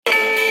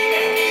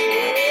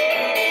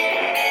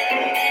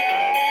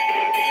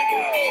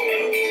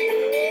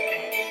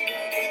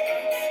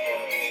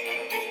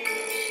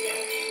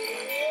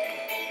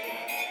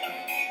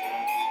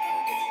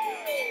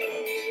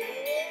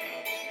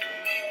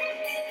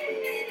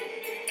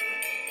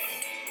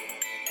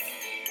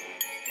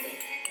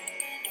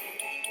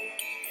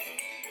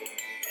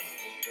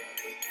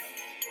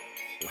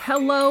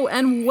Hello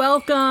and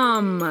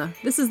welcome.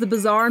 This is the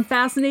Bizarre and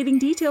Fascinating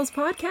Details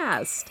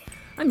podcast.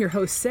 I'm your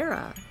host,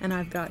 Sarah, and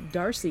I've got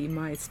Darcy,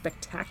 my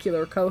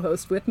spectacular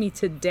co-host, with me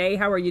today.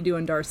 How are you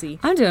doing, Darcy?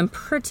 I'm doing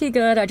pretty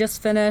good. I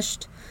just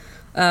finished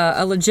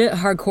a legit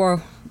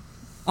hardcore,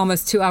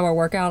 almost 2-hour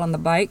workout on the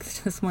bike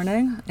this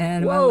morning,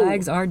 and Whoa. My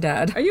legs are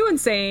dead. Are you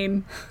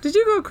insane? Did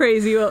you go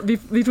crazy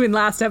between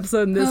last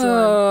episode and this one?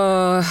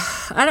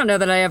 I don't know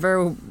that I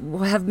ever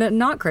have been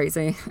not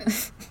crazy.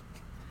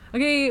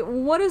 Okay,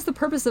 what is the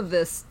purpose of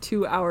this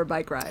 2-hour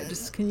bike ride?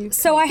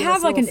 So I give have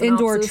us a like an little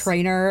indoor synopsis?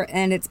 trainer,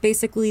 and it's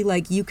basically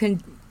like you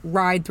can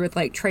ride with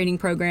like training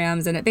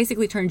programs, and it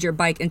basically turns your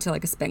bike into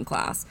like a spin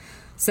class.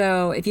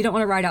 So if you don't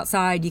want to ride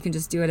outside, you can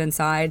just do it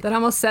inside. That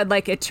almost said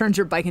like it turns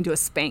your bike into a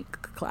spank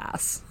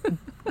class.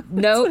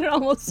 Nope. It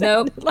almost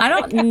Nope. sounded like. I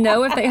don't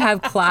know if they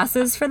have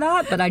classes for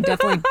that, but I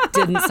definitely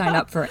didn't sign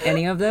up for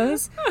any of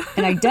those.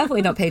 And I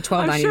definitely don't pay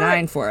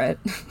 $12.99 for it.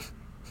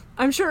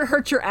 I'm sure it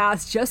hurts your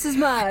ass just as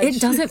much.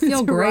 It doesn't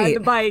feel to ride great.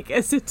 the bike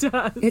as it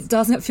does. It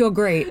doesn't feel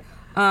great.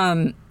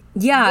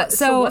 Yeah,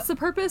 So what's the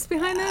purpose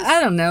behind this? I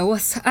don't know.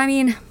 I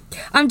mean,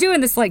 I'm doing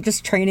this like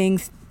just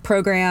training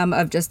program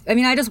of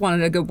I just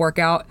wanted a good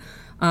workout.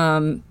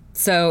 And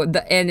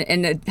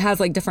it has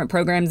like different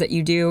programs that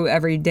you do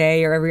every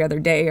day or every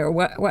other day or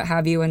what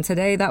have you. And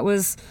today that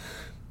was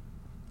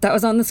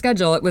on the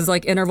schedule. It was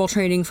like interval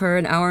training for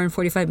an hour and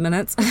 45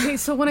 minutes. Okay,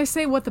 so when I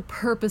say what the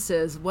purpose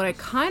is, what I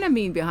kind of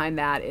mean behind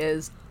that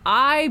is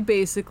I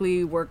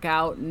basically work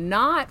out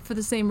not for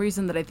the same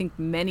reason that I think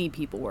many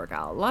people work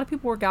out. A lot of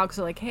people work out because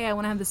they're like, hey, I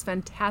want to have this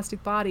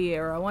fantastic body,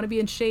 or I want to be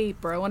in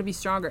shape, or I want to be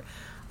stronger.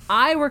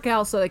 I work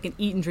out so I can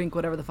eat and drink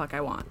whatever the fuck I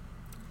want.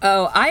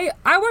 Oh, I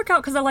work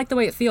out because I like the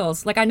way it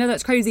feels. Like, I know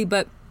that's crazy,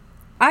 but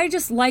I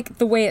just like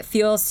the way it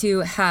feels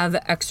to have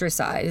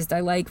exercised. I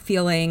like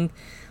feeling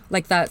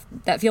like that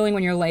feeling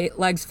when your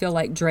legs feel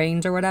like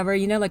drained or whatever,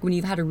 you know, like when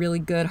you've had a really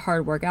good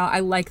hard workout.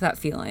 I like that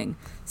feeling.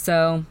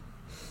 So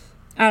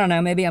I don't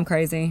know, maybe I'm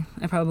crazy.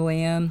 I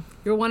probably am.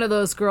 You're one of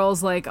those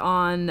girls like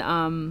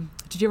on,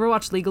 did you ever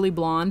watch Legally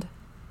Blonde?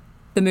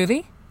 The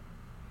movie?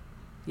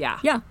 Yeah.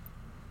 Yeah.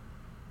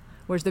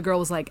 Whereas the girl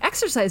was like,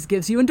 exercise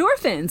gives you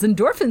endorphins.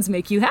 Endorphins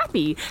make you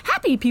happy.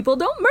 Happy people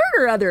don't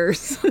murder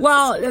others.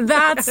 Well, I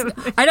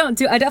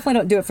definitely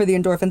don't do it for the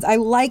endorphins. I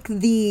like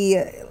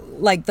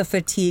the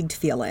fatigued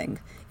feeling.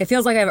 It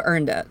feels like I've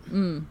earned it,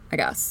 I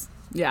guess.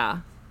 Yeah.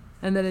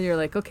 And then you're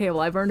like, okay, well,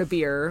 I've earned a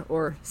beer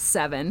or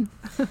 7.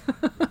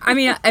 I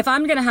mean, if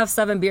I'm going to have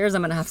 7 beers,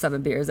 I'm going to have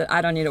 7 beers.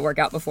 I don't need to work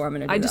out before I'm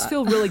going to do that. I just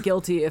feel really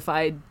guilty if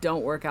I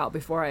don't work out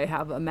before I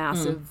have a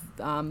massive,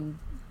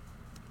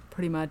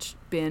 pretty much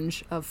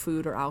binge of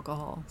food or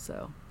alcohol.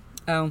 So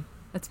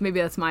that's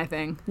my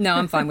thing. No,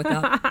 I'm fine with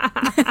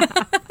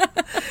that.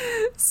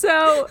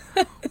 So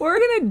we're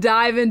going to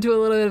dive into a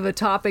little bit of a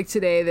topic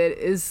today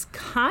that is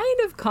kind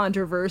of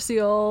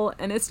controversial.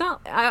 And it's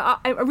not,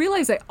 I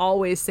realize I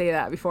always say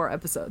that before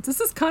episodes.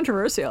 This is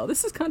controversial.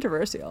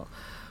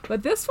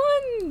 But this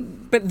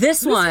one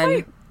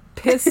might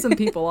piss some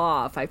people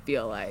off, I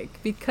feel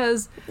like.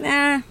 Because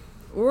we're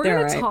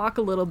going to talk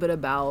a little bit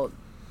about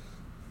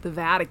the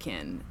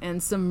Vatican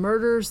and some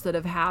murders that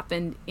have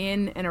happened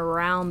in and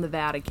around the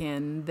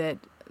Vatican that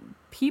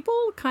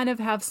people kind of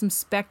have some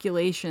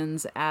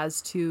speculations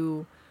as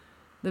to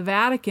the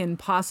Vatican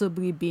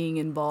possibly being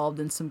involved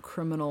in some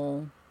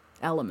criminal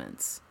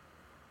elements.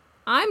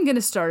 I'm going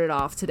to start it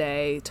off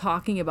today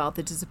talking about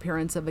the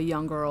disappearance of a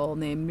young girl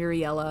named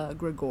Mirella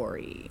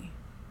Gregori.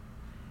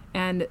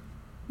 And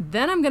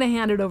then I'm going to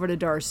hand it over to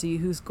Darcy,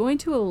 who's going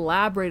to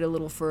elaborate a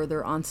little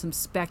further on some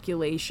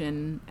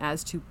speculation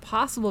as to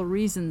possible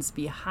reasons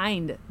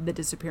behind the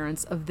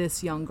disappearance of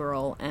this young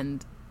girl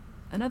and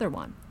another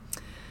one.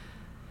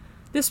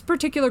 This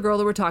particular girl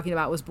that we're talking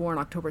about was born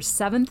October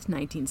 7th,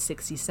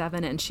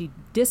 1967, and she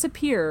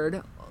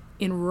disappeared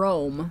in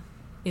Rome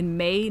in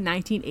May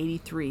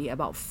 1983,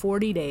 about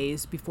 40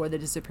 days before the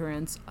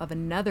disappearance of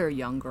another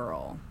young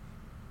girl.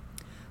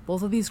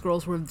 Both of these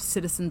girls were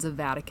citizens of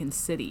Vatican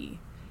City,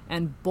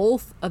 and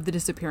both of the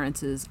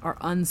disappearances are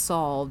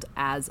unsolved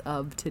as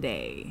of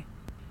today.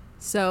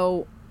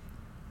 So,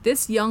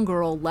 this young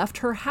girl left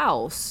her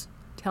house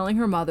telling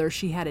her mother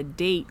she had a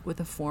date with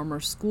a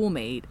former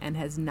schoolmate and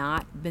has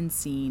not been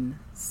seen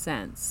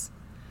since.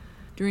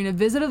 During a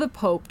visit of the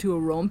Pope to a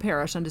Rome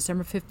parish on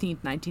December 15,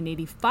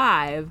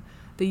 1985,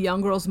 the young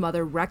girl's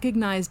mother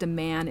recognized a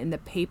man in the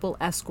papal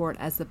escort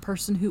as the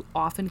person who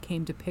often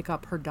came to pick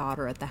up her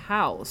daughter at the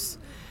house.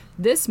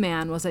 This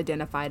man was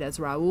identified as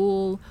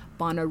Raul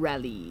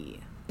Bonarelli.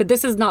 But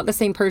this is not the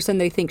same person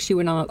they think she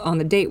went on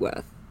the date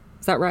with.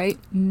 Is that right?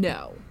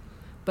 No.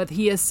 But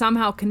he is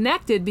somehow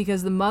connected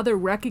because the mother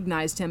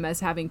recognized him as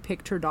having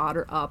picked her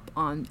daughter up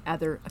on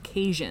other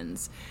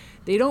occasions.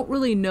 They don't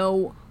really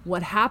know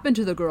what happened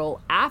to the girl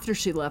after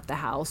she left the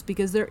house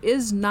because there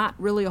is not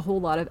really a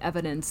whole lot of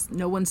evidence.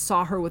 No one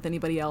saw her with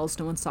anybody else.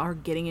 No one saw her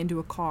getting into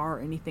a car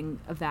or anything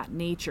of that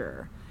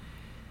nature.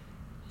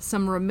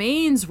 Some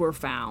remains were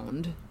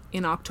found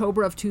in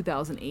October of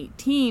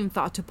 2018,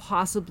 thought to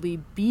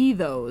possibly be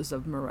those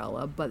of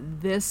Mirella,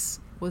 but this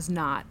was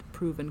not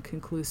proven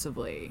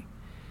conclusively.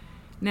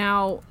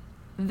 Now,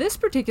 this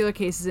particular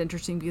case is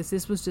interesting because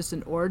this was just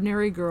an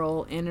ordinary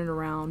girl in and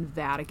around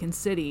Vatican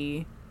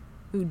City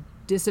who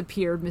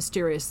disappeared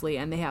mysteriously,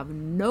 and they have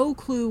no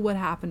clue what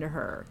happened to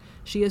her.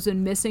 She has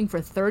been missing for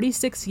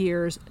 36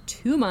 years,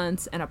 2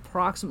 months, and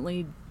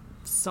approximately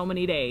so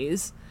many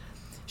days.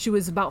 She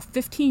was about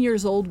 15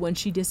 years old when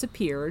she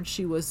disappeared.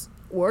 She was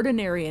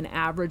ordinary and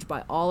average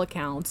by all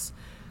accounts,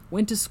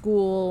 went to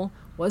school,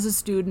 was a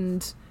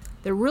student.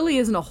 There really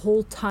isn't a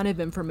whole ton of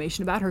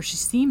information about her. She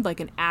seemed like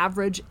an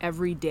average,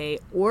 everyday,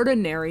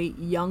 ordinary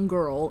young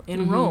girl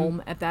in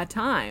Rome at that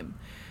time.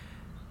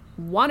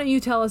 Why don't you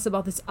tell us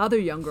about this other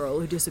young girl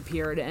who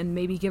disappeared and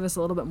maybe give us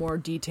a little bit more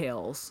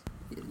details?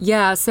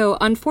 Yeah, so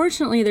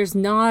unfortunately, there's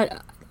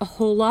not a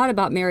whole lot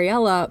about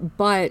Mariella,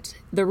 but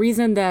the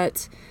reason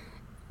that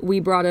we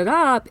brought it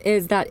up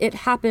is that it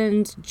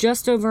happened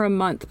just over a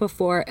month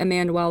before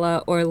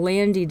Emanuela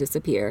Orlandi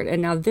disappeared.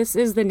 And now this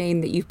is the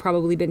name that you've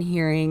probably been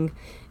hearing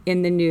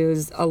in the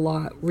news a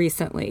lot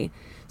recently.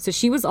 So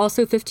she was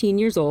also 15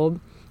 years old,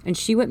 and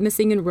she went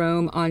missing in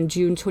Rome on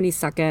June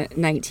 22nd,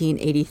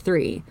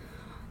 1983.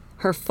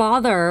 Her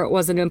father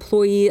was an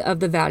employee of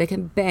the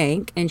Vatican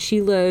Bank, and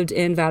she lived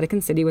in Vatican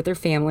City with her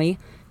family,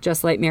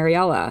 just like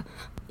Mariella.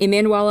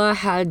 Emanuela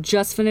had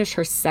just finished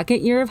her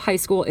second year of high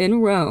school in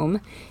Rome,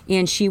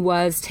 and she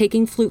was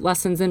taking flute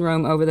lessons in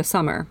Rome over the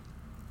summer.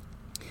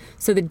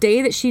 So the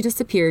day that she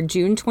disappeared,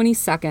 June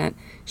 22nd,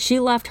 she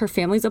left her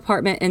family's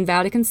apartment in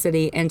Vatican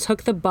City and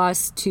took the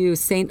bus to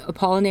St.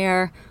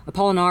 Apollinare,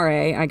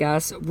 I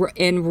guess,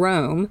 in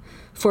Rome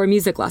for a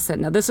music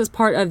lesson. Now, this is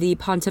part of the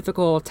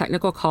Pontifical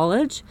Technical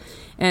College,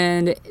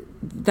 and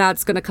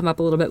that's going to come up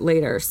a little bit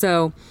later.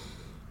 So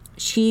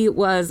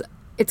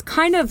it's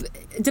kind of,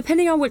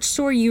 depending on which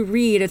story you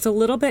read, it's a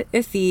little bit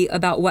iffy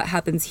about what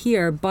happens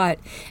here, but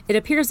it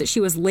appears that she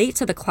was late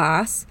to the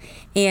class,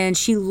 and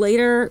she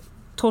later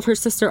told her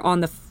sister on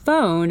the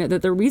phone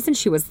that the reason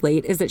she was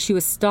late is that she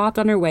was stopped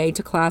on her way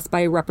to class by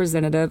a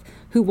representative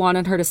who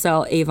wanted her to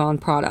sell Avon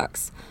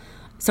products.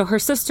 So her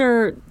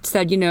sister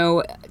said,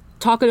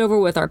 talk it over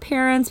with our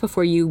parents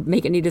before you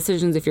make any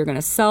decisions if you're going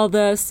to sell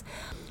this.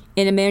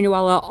 And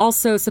Emanuela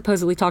also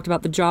supposedly talked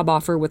about the job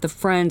offer with a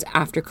friend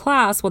after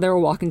class while they were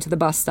walking to the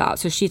bus stop.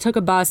 So she took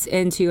a bus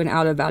into and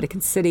out of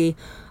Vatican City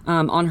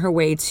on her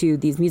way to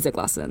these music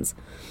lessons.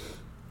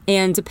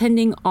 And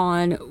depending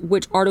on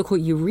which article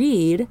you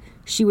read,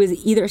 she was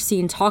either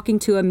seen talking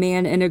to a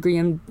man in a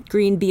green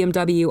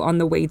BMW on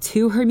the way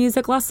to her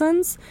music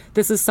lessons.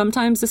 This is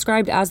sometimes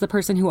described as the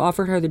person who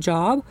offered her the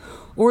job,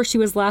 or she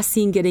was last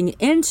seen getting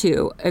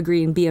into a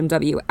green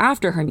BMW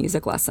after her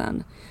music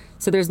lesson.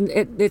 So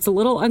it's a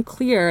little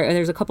unclear, and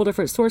there's a couple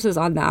different sources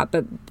on that,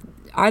 but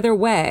either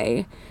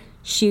way,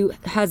 she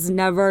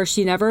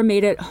never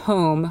made it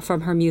home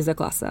from her music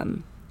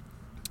lesson.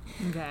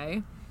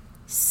 Okay.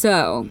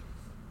 So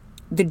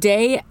the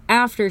day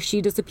after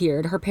she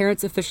disappeared, her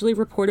parents officially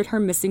reported her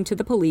missing to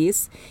the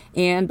police,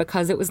 and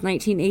because it was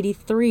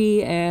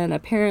 1983 and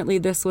apparently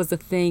this was a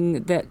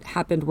thing that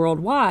happened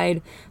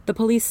worldwide, the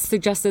police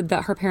suggested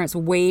that her parents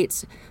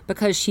wait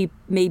because she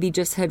maybe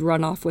just had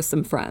run off with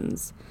some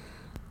friends.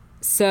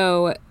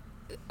 So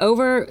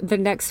over the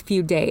next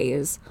few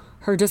days,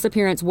 her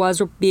disappearance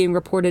was being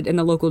reported in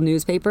the local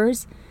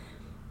newspapers.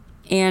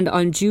 And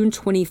on June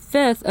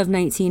 25th of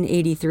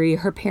 1983,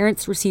 her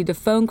parents received a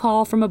phone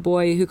call from a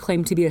boy who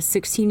claimed to be a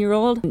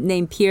 16-year-old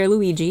named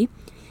Pierluigi.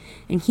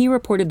 And he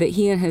reported that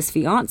he and his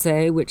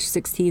fiancée, which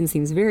 16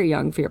 seems very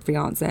young for your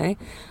fiancée,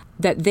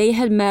 that they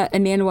had met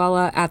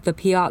Emanuela at the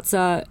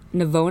Piazza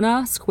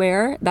Navona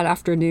Square that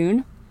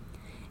afternoon.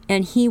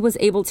 And he was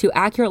able to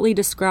accurately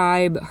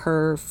describe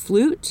her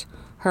flute,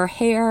 her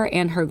hair,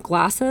 and her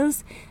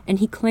glasses. And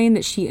he claimed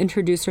that she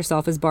introduced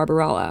herself as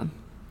Barbarella.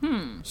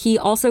 He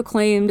also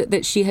claimed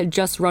that she had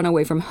just run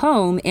away from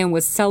home and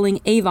was selling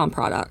Avon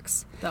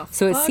products.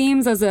 So it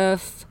seems as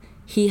if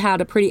he had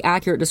a pretty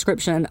accurate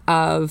description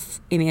of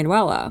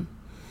Emanuela.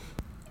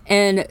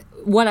 And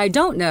what I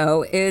don't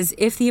know is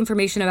if the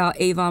information about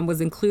Avon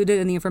was included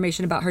in the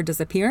information about her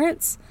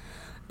disappearance.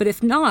 But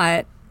if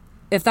not,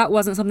 if that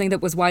wasn't something that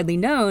was widely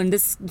known,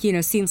 this,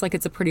 seems like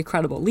it's a pretty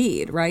credible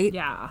lead, right?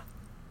 Yeah.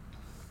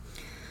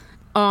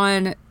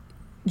 On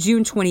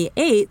June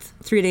 28th,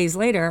 3 days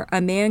later,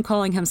 a man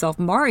calling himself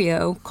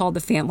Mario called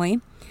the family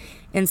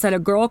and said a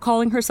girl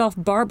calling herself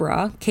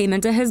Barbara came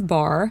into his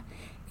bar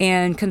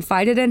and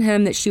confided in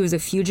him that she was a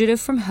fugitive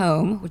from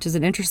home, which is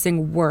an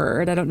interesting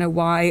word. I don't know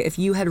why, if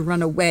you had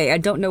run away, I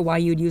don't know why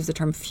you'd use the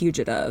term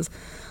fugitive.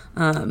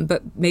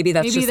 But maybe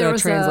that's just a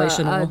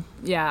translational.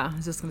 I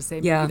was just going to say,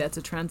 maybe that's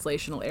a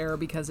translational error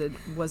because it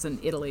was in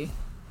Italy.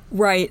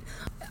 Right.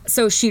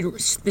 So she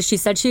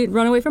said she had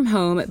run away from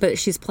home, but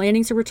she's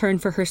planning to return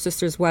for her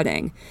sister's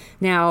wedding.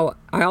 Now,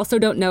 I also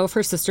don't know if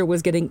her sister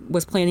was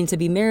planning to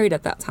be married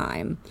at that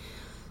time.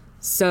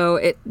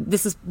 So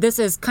this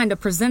is kind of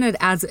presented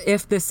as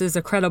if this is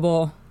a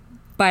credible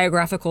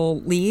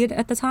biographical lead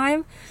at the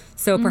time.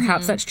 So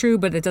perhaps that's true,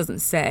 but it doesn't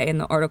say in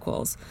the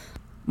articles.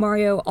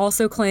 Mario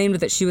also claimed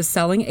that she was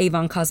selling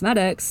Avon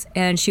cosmetics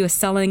and she was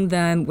selling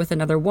them with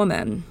another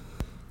woman.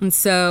 And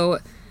so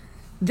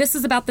this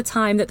is about the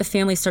time that the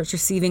family starts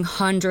receiving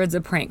hundreds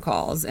of prank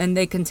calls, and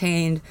they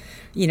contained,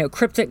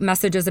 cryptic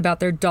messages about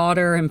their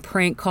daughter and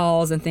prank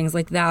calls and things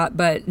like that,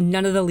 but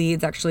none of the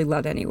leads actually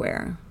led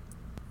anywhere.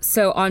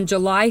 So on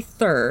July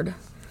 3rd,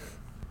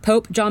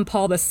 Pope John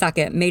Paul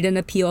II made an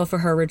appeal for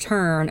her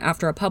return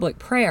after a public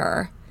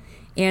prayer,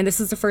 and this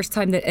is the first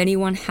time that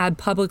anyone had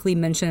publicly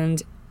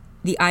mentioned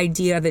the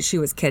idea that she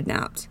was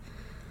kidnapped.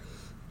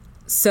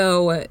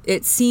 So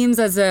it seems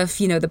as if,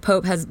 the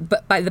Pope has,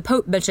 but by the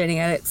Pope mentioning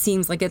it, it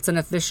seems like it's an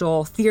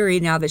official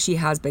theory now that she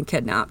has been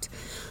kidnapped.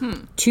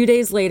 2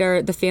 days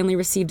later, the family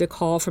received a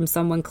call from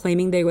someone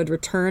claiming they would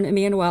return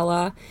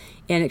Emanuela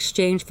in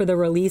exchange for the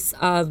release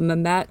of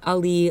Mehmet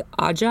Ali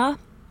Aja.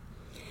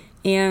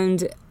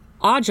 And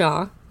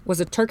Aja was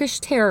a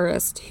Turkish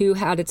terrorist who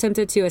had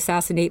attempted to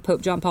assassinate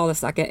Pope John Paul II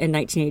in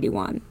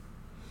 1981.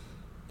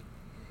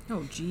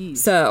 Oh,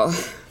 geez. So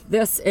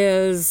this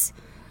is,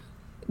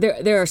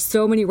 there are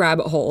so many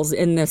rabbit holes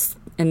in this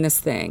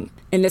thing.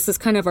 And this is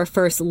kind of our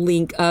first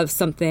link of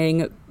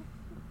something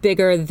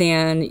bigger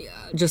than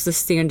just a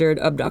standard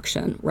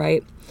abduction,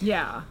 right?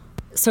 Yeah.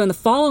 So in the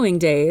following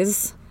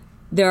days,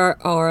 there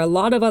are a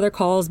lot of other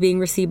calls being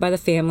received by the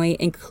family,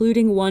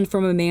 including one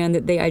from a man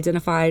that they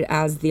identified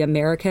as the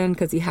American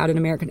because he had an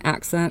American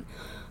accent.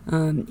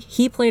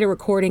 He played a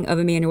recording of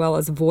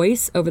Emanuela's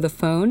voice over the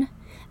phone.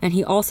 And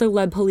he also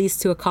led police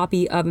to a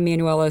copy of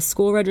Emanuela's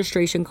school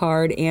registration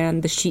card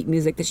and the sheet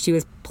music that she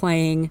was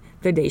playing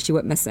the day she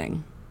went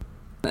missing.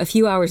 A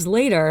few hours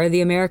later,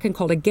 the American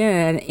called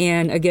again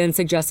and again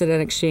suggested an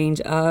exchange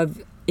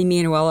of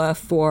Emanuela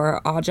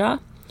for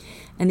Aja.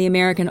 And the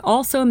American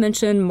also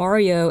mentioned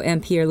Mario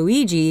and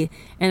Pierluigi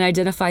and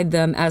identified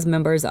them as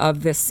members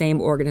of this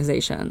same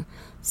organization.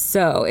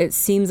 So it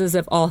seems as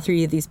if all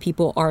three of these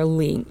people are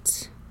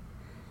linked.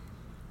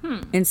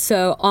 And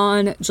so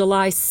on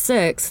July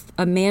 6th,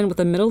 a man with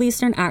a Middle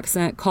Eastern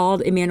accent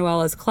called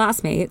Emanuela's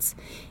classmates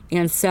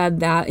and said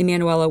that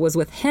Emanuela was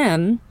with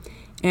him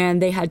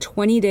and they had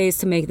 20 days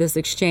to make this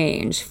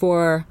exchange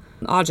for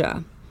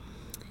Aja.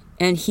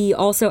 And he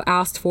also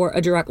asked for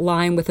a direct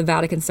line with the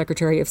Vatican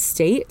Secretary of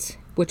State,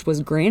 which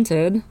was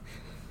granted,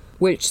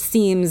 which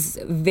seems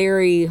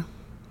very...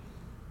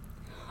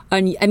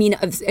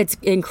 it's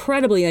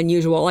incredibly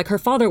unusual. Like, her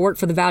father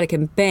worked for the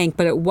Vatican Bank,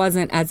 but it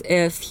wasn't as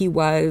if he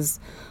was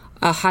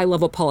a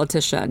high-level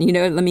politician. You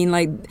know what I mean?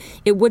 Like,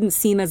 it wouldn't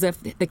seem as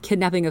if the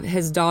kidnapping of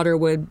his daughter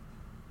would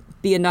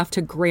be enough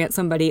to grant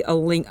somebody a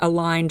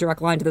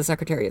direct line to the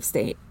Secretary of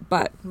State.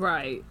 But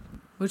right,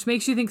 which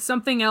makes you think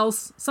something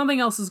else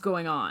is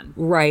going on.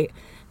 Right,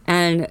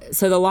 and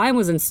so the line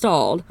was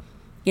installed,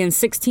 and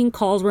 16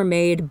 calls were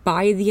made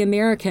by the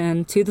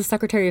American to the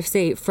Secretary of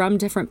State from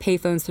different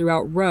payphones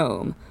throughout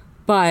Rome.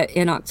 But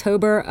in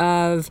October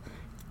of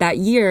that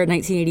year,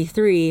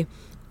 1983,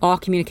 all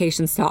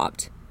communication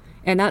stopped.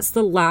 And that's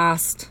the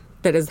last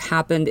that has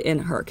happened in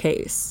her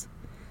case.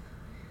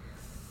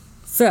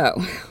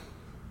 So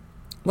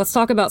let's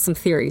talk about some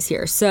theories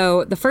here.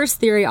 So the first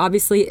theory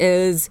obviously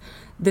is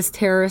this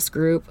terrorist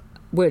group,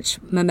 which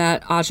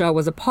Mehmet Aja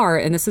was a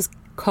part, and this is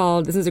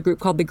a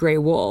group called the Grey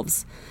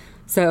Wolves.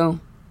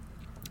 So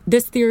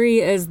this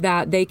theory is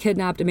that they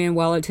kidnapped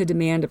Emanuela to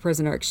demand a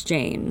prisoner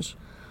exchange.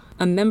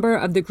 A member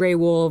of the Grey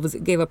Wolves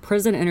gave a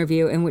prison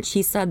interview in which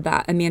he said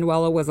that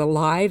Emanuela was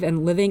alive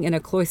and living in a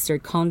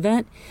cloistered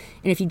convent.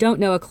 And if you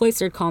don't know, a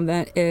cloistered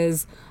convent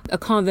is a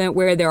convent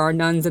where there are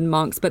nuns and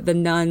monks, but the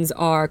nuns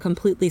are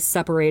completely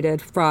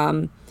separated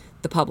from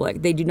the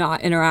public. They do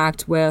not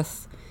interact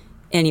with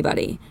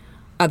anybody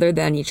other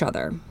than each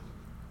other.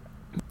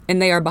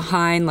 And they are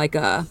behind like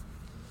a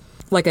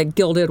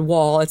gilded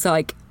wall. It's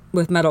like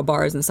with metal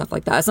bars and stuff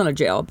like that. It's not a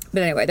jail.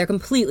 But anyway, they're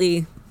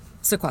completely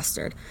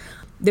sequestered.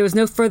 There was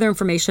no further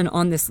information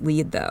on this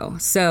lead, though.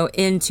 So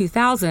in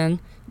 2000,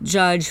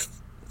 Judge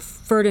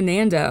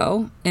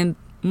Ferdinando, and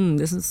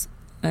this is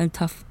a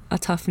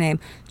tough name,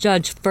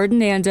 Judge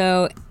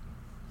Ferdinando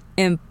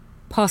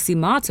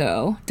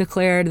Imposimato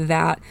declared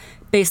that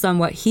based on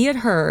what he had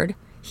heard,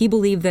 he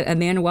believed that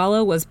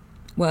Emanuela was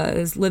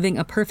living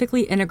a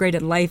perfectly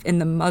integrated life in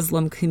the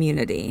Muslim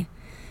community,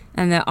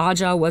 and that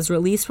Aja was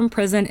released from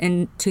prison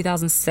in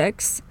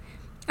 2006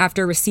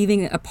 after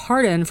receiving a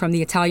pardon from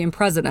the Italian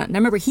president. Now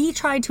remember, he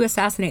tried to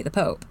assassinate the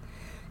Pope,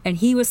 and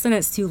he was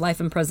sentenced to life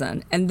in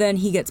prison, and then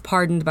he gets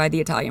pardoned by the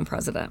Italian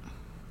president.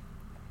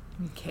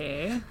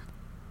 Okay.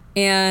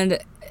 And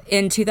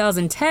in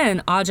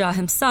 2010, Aja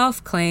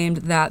himself claimed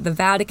that the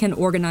Vatican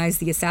organized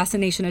the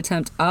assassination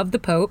attempt of the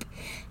Pope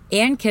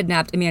and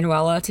kidnapped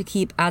Emanuela to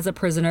keep as a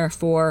prisoner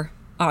for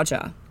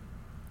Aja,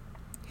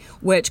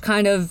 which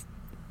kind of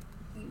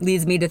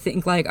leads me to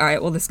think like, all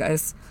right, well, this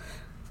guy's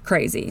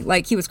crazy.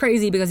 Like, he was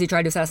crazy because he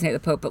tried to assassinate the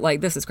Pope, but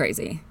like, this is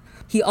crazy.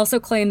 He also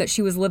claimed that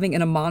she was living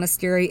in a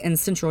monastery in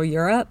Central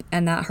Europe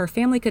and that her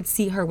family could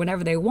see her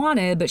whenever they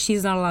wanted, but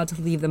she's not allowed to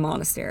leave the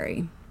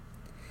monastery.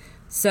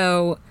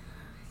 So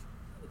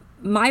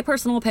my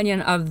personal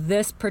opinion of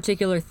this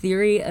particular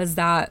theory is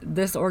that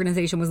this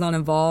organization was not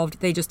involved.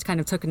 They just kind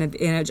of took an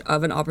advantage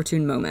of an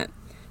opportune moment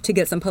to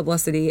get some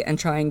publicity and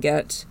try and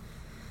get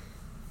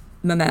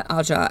Mehmet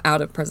Aja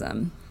out of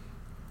prison.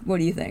 What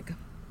do you think?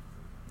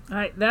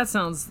 That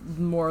sounds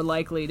more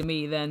likely to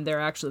me than there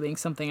actually being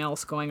something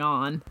else going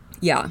on.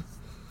 Yeah.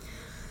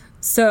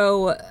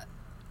 So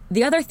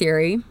the other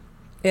theory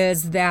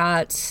is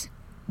that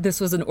this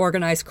was an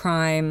organized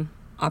crime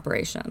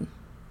operation.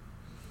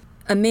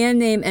 A man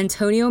named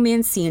Antonio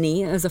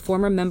Mancini is a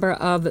former member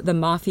of the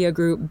mafia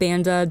group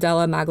Banda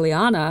della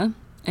Magliana,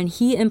 and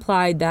he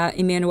implied that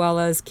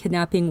Emanuela's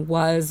kidnapping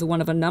was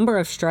one of a number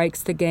of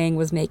strikes the gang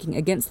was making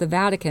against the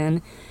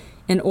Vatican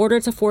in order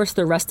to force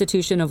the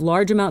restitution of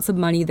large amounts of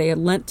money they had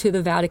lent to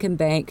the Vatican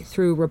Bank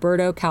through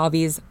Roberto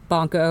Calvi's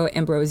Banco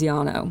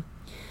Ambrosiano.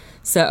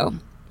 So,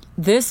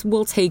 this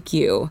will take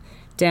you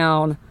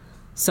down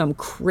some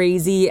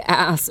crazy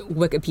ass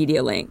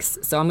Wikipedia links.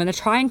 So I'm going to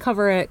try and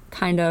cover it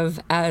kind of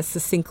as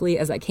succinctly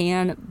as I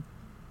can,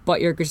 but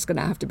you're just going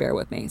to have to bear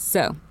with me.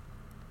 So,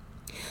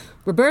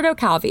 Roberto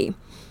Calvi,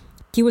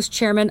 he was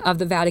chairman of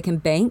the Vatican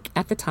Bank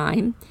at the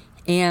time,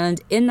 and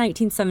in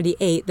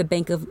 1978, the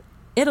Bank of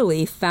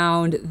Italy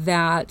found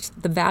that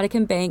the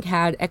Vatican Bank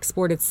had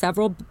exported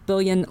several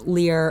billion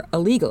lire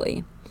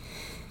illegally.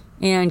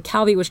 And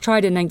Calvi was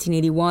tried in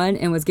 1981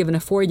 and was given a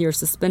 4-year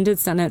suspended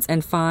sentence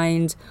and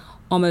fined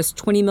almost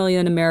 20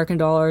 million American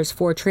dollars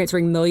for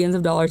transferring millions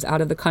of dollars out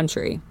of the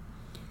country.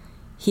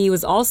 He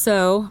was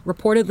also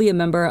reportedly a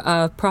member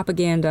of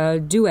Propaganda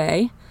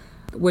Due,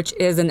 which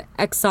is an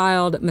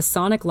exiled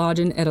Masonic lodge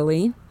in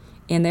Italy,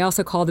 and they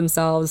also call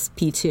themselves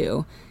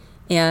P2.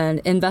 And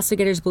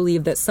investigators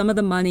believe that some of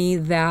the money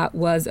that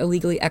was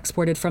illegally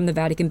exported from the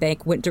Vatican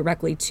Bank went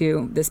directly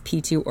to this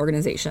P2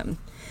 organization.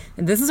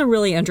 And this is a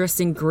really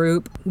interesting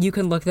group. You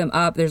can look them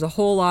up. There's a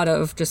whole lot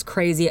of just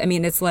crazy, I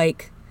mean, it's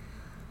like,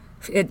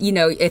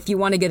 if you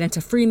want to get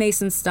into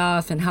Freemason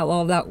stuff and how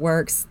all that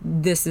works,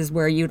 this is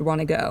where you'd want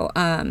to go.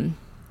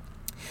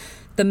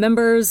 The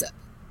members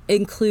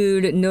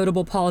include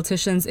notable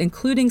politicians,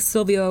 including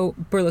Silvio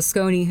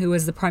Berlusconi, who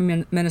was the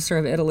Prime Minister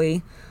of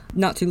Italy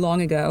not too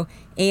long ago,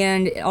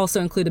 and it also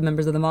included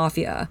members of the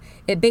mafia.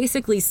 It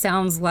basically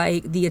sounds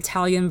like the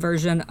Italian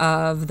version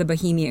of the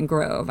Bohemian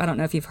Grove. I don't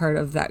know if you've heard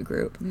of that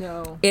group.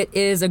 No. It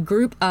is a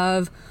group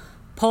of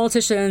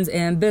politicians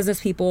and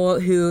business people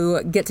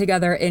who get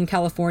together in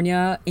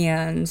California,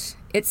 and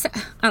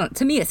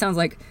to me it sounds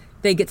like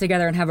they get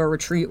together and have a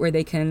retreat where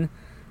they can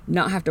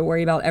not have to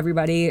worry about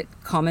everybody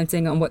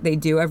commenting on what they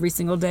do every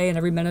single day and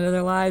every minute of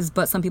their lives.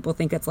 But some people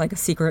think it's like a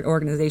secret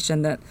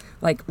organization that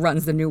like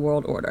runs the New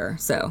World Order.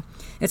 So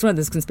it's one of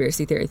those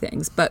conspiracy theory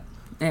things. But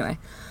anyway,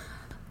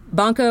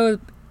 Banco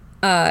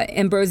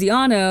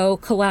Ambrosiano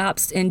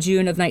collapsed in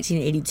June of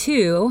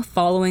 1982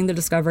 following the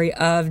discovery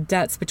of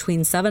debts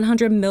between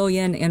 $700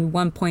 million and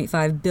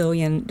 $1.5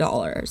 billion.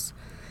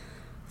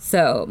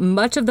 So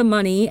much of the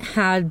money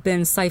had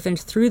been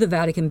siphoned through the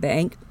Vatican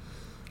Bank,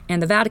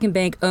 and the Vatican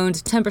Bank owned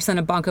 10%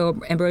 of Banco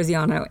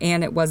Ambrosiano,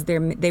 and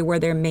they were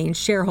their main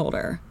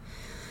shareholder.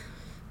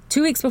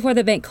 2 weeks before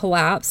the bank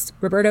collapsed,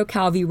 Roberto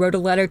Calvi wrote a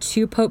letter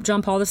to Pope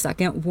John Paul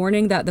II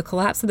warning that the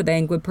collapse of the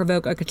bank would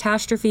provoke a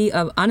catastrophe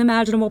of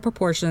unimaginable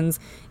proportions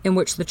in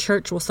which the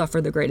church will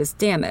suffer the greatest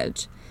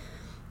damage.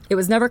 It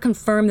was never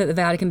confirmed that the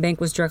Vatican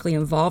Bank was directly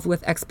involved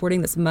with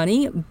exporting this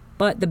money,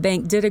 but the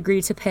bank did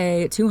agree to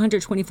pay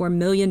 $224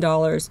 million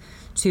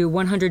to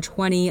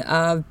 120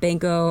 of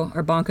Banco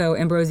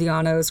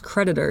Ambrosiano's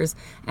creditors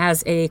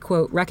as a,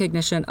 quote,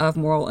 recognition of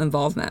moral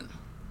involvement.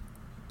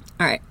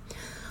 All right.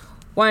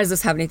 Why does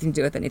this have anything to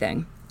do with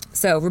anything?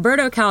 So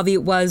Roberto Calvi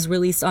was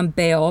released on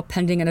bail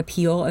pending an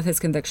appeal of his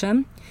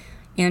conviction.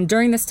 And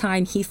during this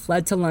time, he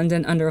fled to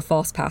London under a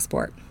false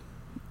passport.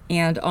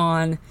 And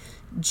on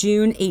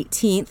June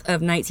 18th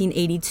of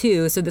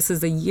 1982, so this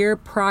is a year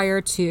prior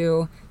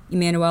to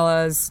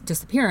Emanuela's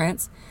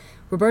disappearance,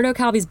 Roberto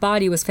Calvi's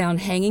body was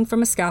found hanging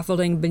from a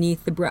scaffolding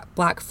beneath the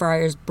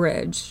Blackfriars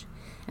Bridge.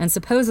 And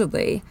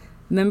supposedly,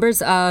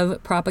 members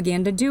of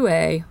Propaganda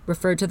Due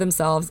referred to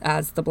themselves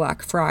as the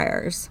Black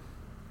Friars.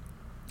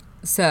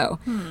 So,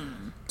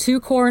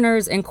 2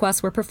 coroner's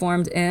inquests were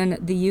performed in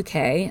the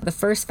UK. The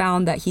first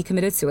found that he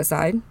committed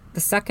suicide. The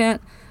second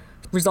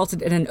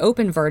resulted in an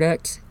open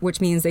verdict,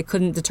 which means they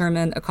couldn't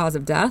determine a cause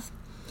of death.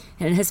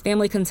 And his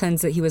family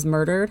contends that he was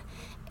murdered.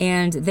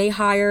 And they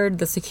hired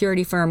the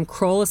security firm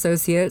Kroll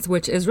Associates,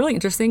 which is really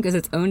interesting because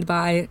it's owned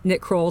by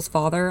Nick Kroll's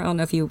father. I don't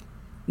know if you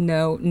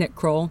know Nick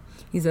Kroll.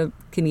 He's a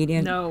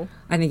comedian. No.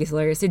 I think he's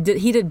hilarious. He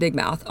did Big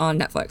Mouth on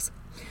Netflix.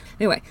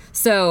 Anyway,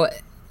 so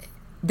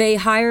they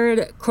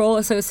hired Kroll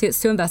Associates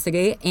to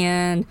investigate,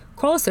 and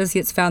Kroll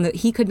Associates found that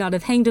he could not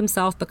have hanged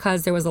himself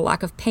because there was a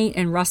lack of paint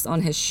and rust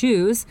on his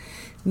shoes,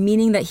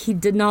 meaning that he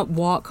did not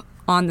walk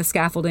on the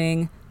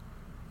scaffolding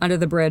under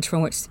the bridge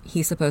from which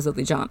he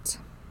supposedly jumped.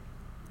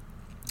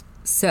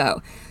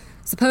 So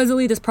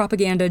Supposedly, this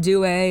Propaganda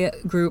Due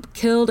group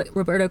killed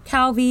Roberto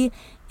Calvi,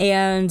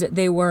 and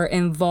they were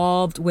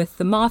involved with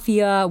the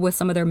mafia, with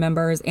some of their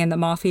members, and the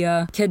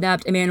mafia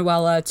kidnapped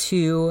Emanuela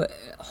to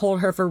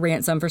hold her for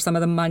ransom for some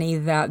of the money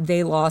that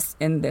they lost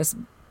in this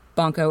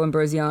Banco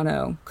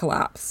Ambrosiano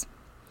collapse.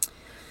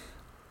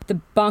 The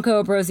Banco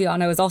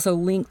Ambrosiano is also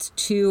linked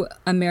to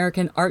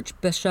American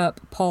Archbishop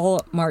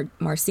Paul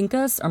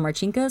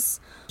Marcinkus.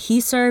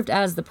 He served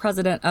as the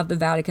president of the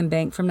Vatican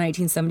Bank from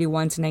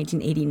 1971 to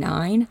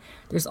 1989.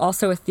 There's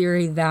also a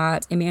theory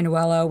that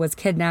Emanuela was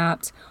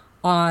kidnapped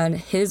on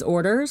his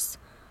orders,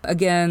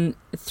 again,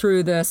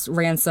 through this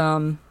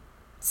ransom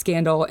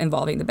scandal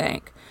involving the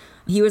bank.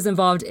 He was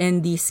involved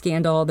in the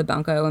scandal, the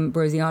Banco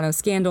Ambrosiano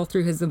scandal,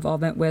 through his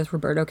involvement with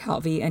Roberto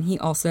Calvi, and he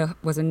also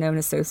was a known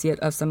associate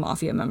of some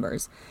mafia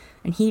members.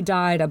 And he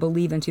died, I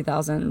believe, in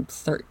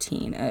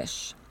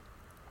 2013-ish.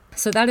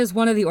 So that is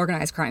one of the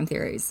organized crime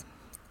theories.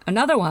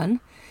 Another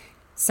one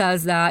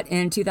says that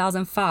in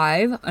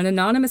 2005, an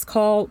anonymous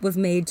call was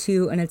made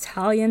to an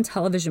Italian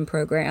television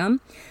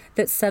program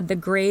that said the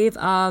grave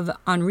of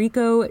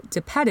Enrico De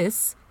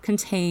Pettis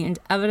contained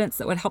evidence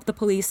that would help the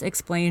police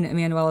explain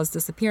Emanuela's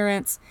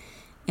disappearance.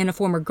 And a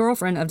former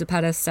girlfriend of De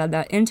Pettis said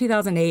that in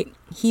 2008,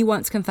 he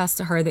once confessed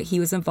to her that he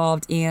was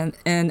involved in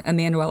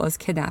Emanuela's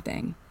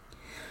kidnapping.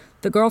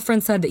 The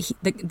girlfriend said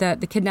that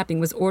the kidnapping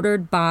was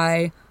ordered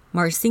by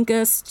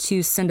Marcinkus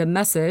to send a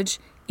message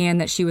and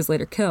that she was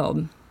later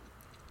killed.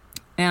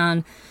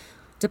 And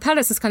De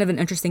Pettis is kind of an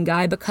interesting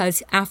guy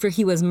because after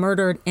he was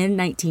murdered in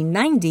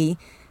 1990,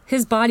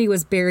 his body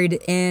was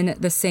buried in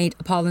the St.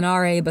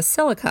 Apollinare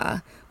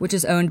Basilica, which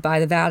is owned by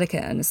the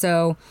Vatican.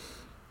 So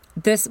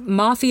this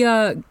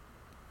mafia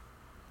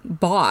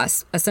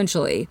boss,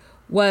 essentially,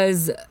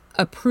 was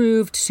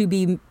approved to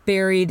be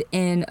buried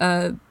in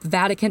a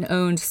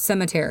Vatican-owned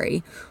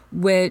cemetery,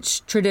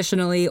 which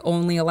traditionally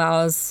only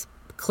allows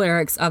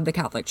clerics of the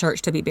Catholic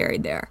Church to be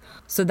buried there.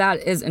 So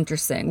that is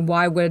interesting.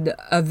 Why would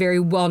a very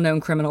well-known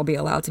criminal be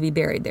allowed to be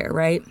buried there,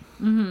 right?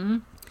 Mm-hmm.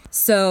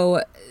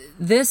 So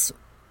this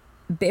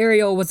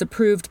burial was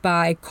approved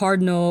by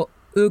Cardinal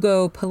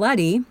Ugo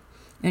Paletti,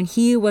 and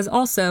he was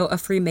also a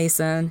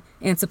Freemason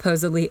and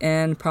supposedly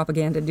in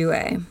Propaganda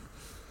Due.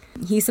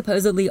 He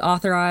supposedly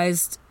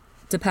authorized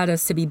De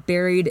Pettis to be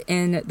buried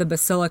in the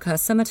Basilica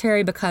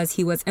Cemetery because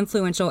he was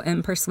influential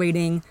in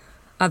persuading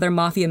other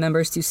mafia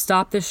members to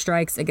stop the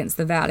strikes against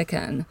the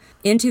Vatican.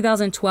 In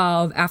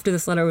 2012, after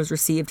this letter was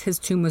received, his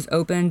tomb was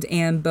opened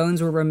and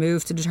bones were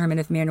removed to determine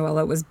if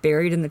Emanuela was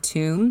buried in the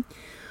tomb.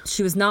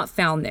 She was not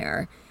found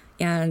there.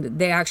 And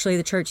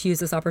the church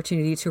used this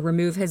opportunity to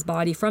remove his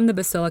body from the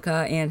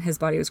basilica, and his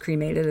body was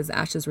cremated as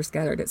ashes were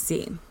scattered at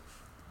sea.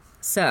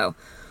 So,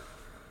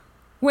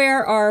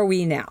 where are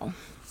we now?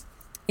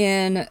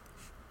 In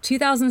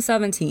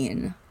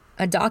 2017,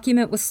 a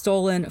document was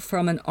stolen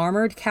from an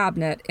armored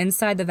cabinet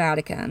inside the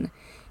Vatican,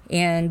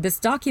 and this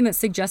document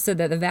suggested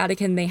that the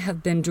Vatican may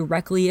have been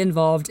directly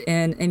involved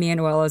in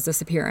Emanuela's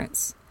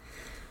disappearance.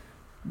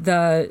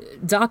 The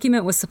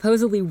document was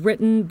supposedly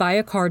written by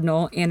a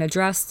cardinal and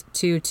addressed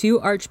to 2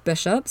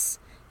 archbishops,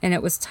 and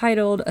it was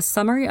titled A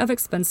Summary of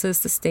Expenses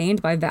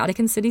Sustained by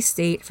Vatican City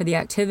State for the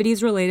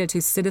Activities Related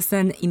to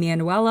Citizen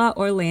Emanuela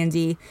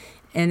Orlandi,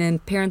 and in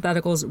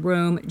parentheticals,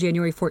 Rome,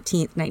 January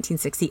 14th,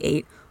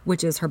 1968,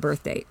 which is her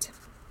birth date.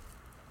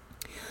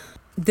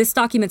 This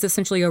document's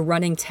essentially a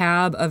running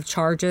tab of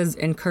charges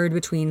incurred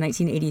between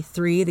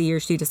 1983, the year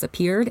she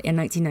disappeared, and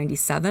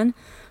 1997,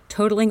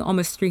 totaling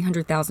almost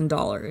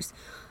 $300,000.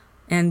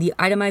 And the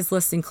itemized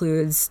list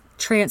includes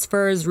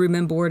transfers, room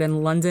and board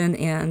in London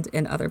and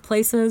in other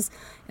places,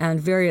 and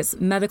various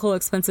medical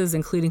expenses,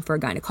 including for a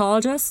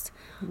gynecologist.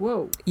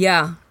 Whoa.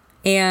 Yeah.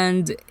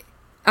 And,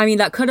 I mean,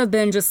 that could have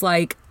been just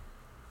like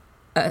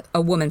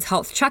a woman's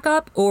health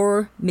checkup,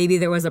 or maybe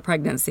there was a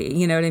pregnancy,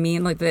 you know what I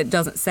mean? Like, that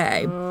doesn't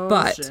say.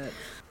 But shit.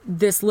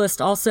 This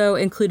list also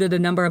included a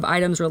number of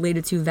items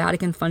related to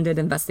Vatican-funded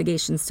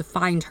investigations to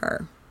find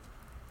her.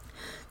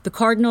 The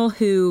cardinal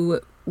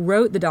who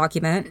wrote the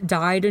document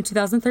died in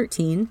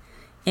 2013,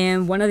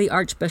 and one of the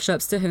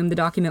archbishops to whom the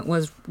document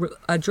was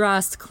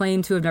addressed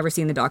claimed to have never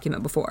seen the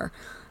document before.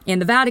 And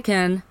the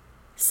Vatican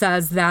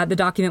says that the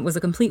document was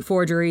a complete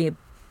forgery,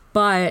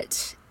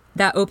 but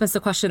that opens the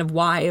question of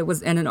why it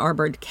was in an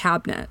armored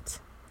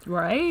cabinet.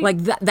 Right. Like,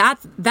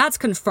 that's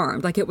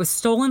confirmed. Like, it was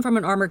stolen from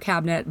an armored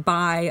cabinet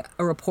by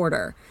a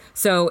reporter.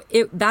 So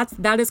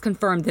that is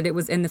confirmed that it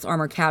was in this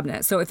armored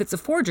cabinet. So if it's a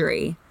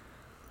forgery,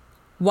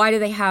 why do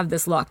they have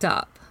this locked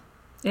up?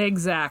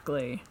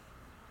 Exactly.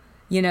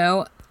 You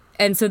know?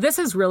 And so this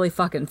is really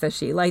fucking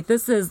fishy. Like,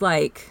 this is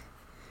like,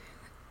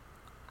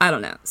 I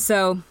don't know.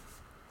 So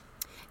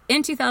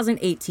in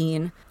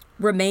 2018,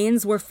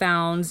 remains were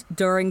found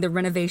during the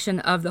renovation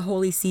of the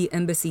Holy See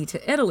Embassy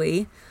to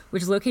Italy,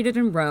 which is located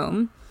in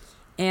Rome.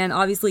 And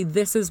obviously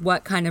this is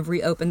what kind of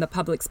reopened the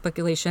public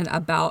speculation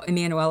about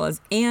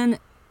Emanuela's and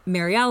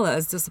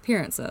Mariela's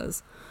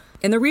disappearances.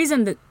 And the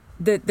reason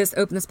that this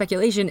opened the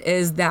speculation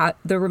is that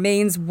the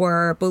remains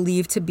were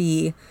believed to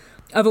be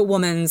of a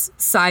woman's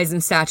size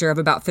and stature of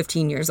about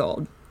 15 years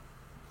old.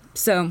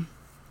 So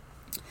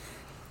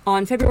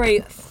On February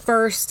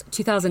 1st,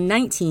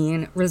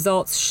 2019,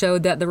 results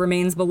showed that the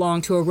remains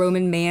belonged to a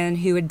Roman man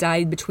who had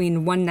died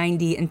between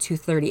 190 and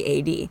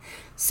 230 AD.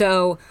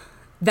 So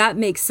that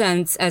makes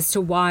sense as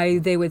to why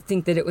they would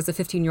think that it was a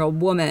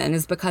 15-year-old woman,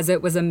 is because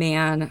it was a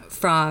man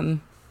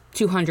from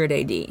 200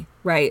 AD,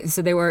 right?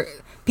 So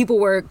people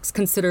were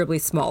considerably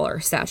smaller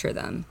stature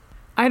then.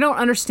 I don't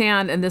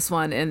understand in this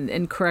one,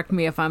 and correct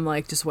me if I'm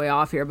like just way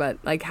off here, but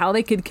like how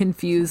they could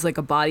confuse like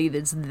a body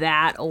that's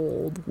that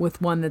old with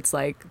one that's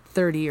like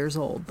 30 years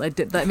old. Like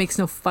that makes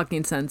no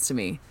fucking sense to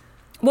me.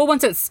 Well,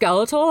 once it's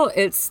skeletal,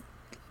 it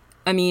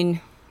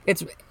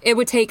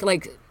would take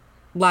like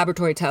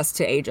laboratory tests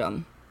to age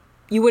them.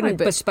 You wouldn't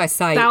just by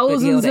sight.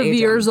 Thousands of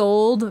years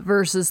old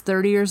versus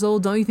 30 years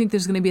old. Don't you think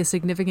there's going to be a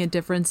significant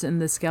difference in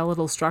the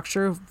skeletal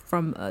structure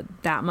from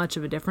that much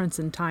of a difference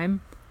in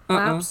time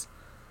lapse?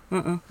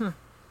 Huh.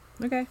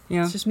 Okay.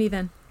 Yeah. It's just me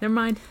then. Never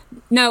mind.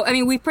 No, I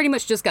mean, we've pretty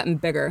much just gotten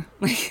bigger.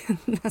 Like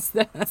that's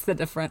the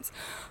difference.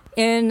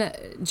 In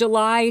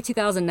July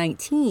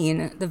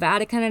 2019, the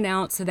Vatican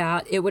announced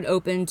that it would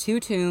open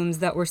 2 tombs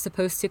that were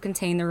supposed to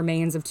contain the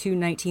remains of 2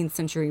 19th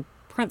century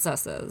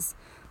princesses.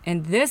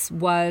 And this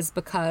was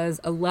because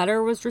a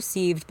letter was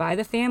received by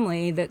the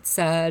family that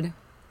said,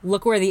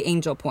 look where the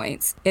angel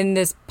points, in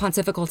this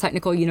Pontifical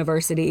Technical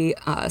University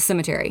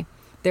cemetery.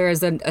 There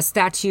is a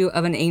statue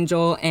of an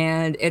angel,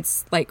 and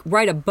it's like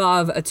right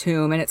above a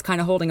tomb, and it's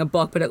kind of holding a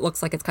book, but it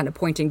looks like it's kind of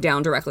pointing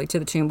down directly to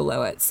the tomb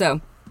below it.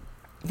 So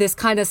this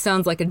kind of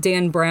sounds like a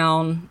Dan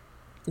Brown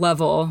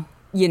level,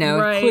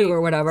 clue or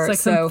whatever.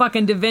 It's like some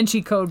fucking Da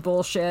Vinci Code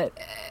bullshit.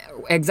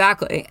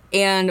 Exactly.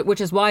 And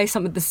which is why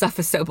some of the stuff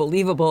is so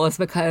believable, is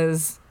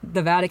because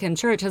the Vatican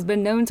Church has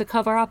been known to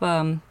cover up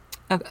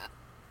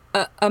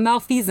a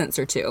malfeasance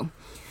or two.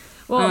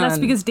 Well, that's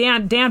because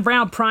Dan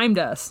Brown primed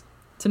us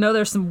to know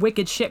there's some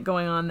wicked shit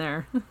going on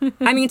there.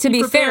 I mean, to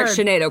be fair,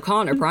 Sinead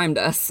O'Connor primed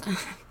us.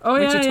 Oh,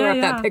 yeah, when she tore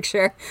up that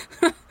picture.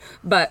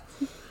 But...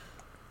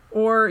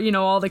 Or,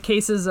 all the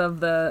cases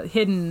of the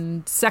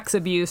hidden sex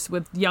abuse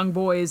with young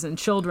boys and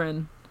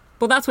children.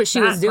 Well, that's what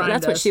she was doing.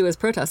 That's what she was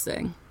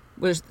protesting,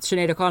 was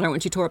Sinead O'Connor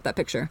when she tore up that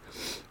picture.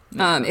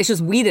 It's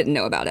just we didn't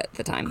know about it at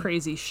the time.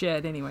 Crazy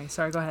shit. Anyway,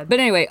 sorry, go ahead. But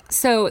anyway,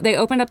 so they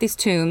opened up these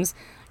tombs,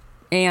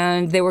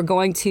 and they were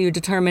going to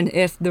determine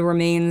if the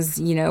remains,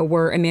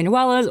 were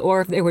Emanuela's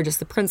or if they were just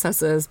the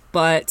princesses.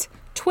 But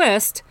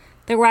twist,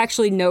 there were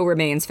actually no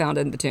remains found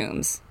in the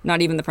tombs,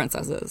 not even the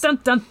princesses. Dun,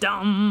 dun,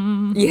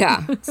 dun.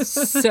 Yeah.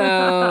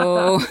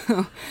 So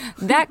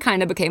that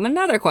kind of became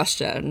another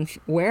question.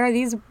 Where are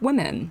these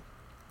women?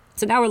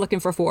 So now we're looking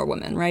for 4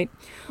 women, right?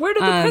 Where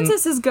did the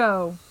princesses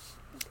go?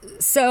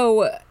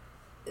 So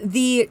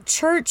the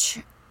church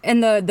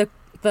and the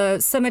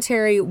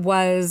cemetery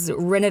was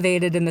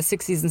renovated in the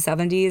 60s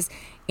and 70s.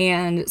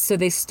 And so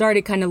they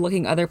started kind of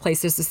looking other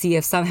places to see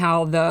if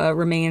somehow the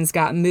remains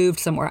got moved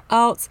somewhere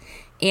else.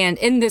 And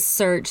in this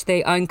search,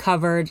 they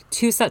uncovered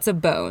 2 sets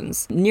of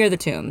bones near the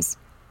tombs.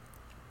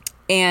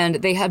 And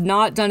they have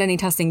not done any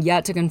testing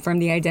yet to confirm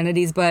the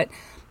identities, but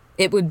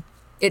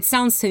it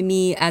sounds to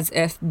me as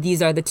if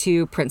these are the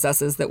 2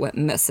 princesses that went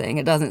missing.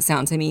 It doesn't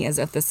sound to me as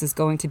if this is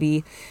going to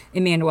be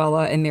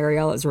Emanuela and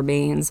Mariella's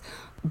remains.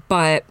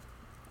 But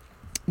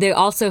they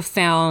also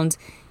found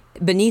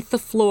beneath the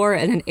floor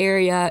in an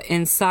area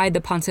inside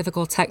the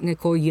Pontifical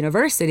Technical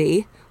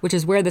University, which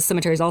is where the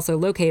cemetery is also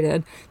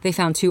located, they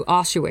found 2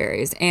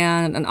 ossuaries.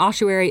 And an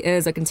ossuary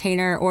is a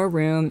container or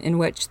room in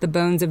which the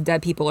bones of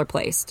dead people are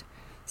placed.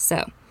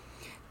 So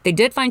they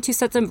did find 2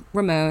 sets of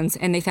remains,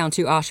 and they found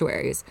 2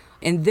 ossuaries.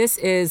 And this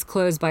is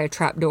closed by a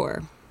trap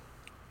door.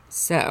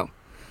 So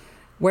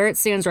where it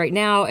stands right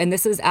now, and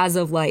this is as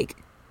of like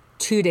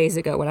 2 days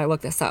ago when I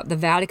looked this up, the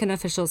Vatican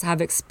officials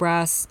have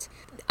expressed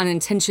an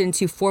intention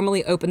to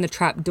formally open the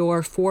trap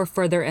door for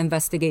further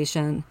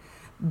investigation,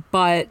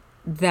 but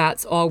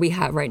that's all we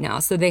have right now.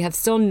 So they have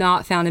still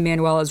not found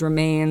Emanuela's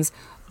remains,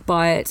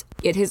 but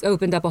it has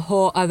opened up a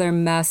whole other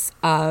mess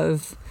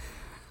of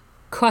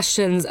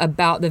questions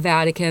about the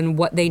Vatican,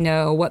 what they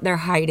know, what they're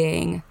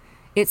hiding.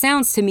 It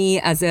sounds to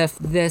me as if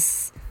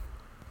this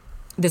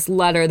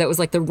letter that was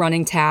like the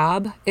running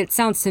tab, it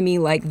sounds to me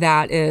like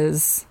that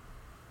is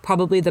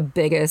probably the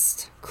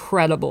biggest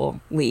credible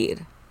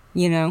lead,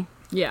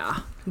 Yeah.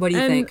 What do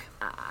you think?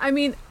 I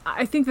mean,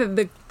 I think that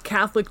the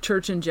Catholic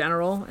Church in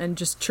general, and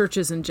just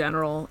churches in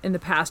general, in the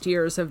past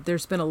years,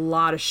 there's been a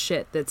lot of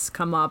shit that's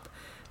come up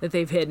that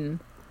they've hidden.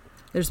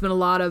 There's been a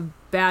lot of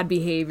bad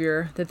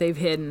behavior that they've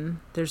hidden.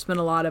 There's been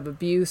a lot of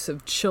abuse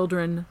of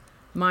children,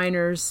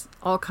 minors,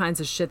 all kinds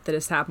of shit that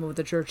has happened with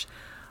the church.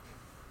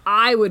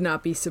 I would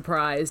not be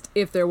surprised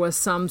if there was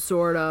some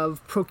sort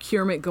of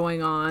procurement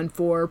going on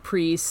for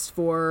priests,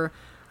 for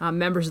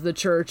members of the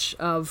church,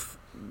 of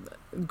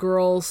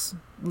girls,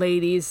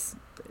 ladies,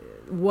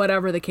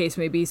 whatever the case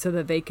may be, so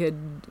that they could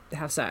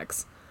have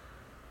sex.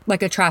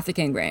 Like a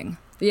trafficking ring.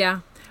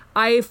 Yeah.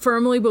 I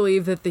firmly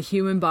believe that the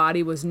human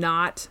body was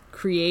not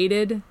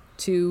created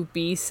to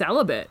be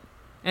celibate.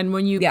 And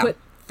when you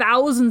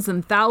thousands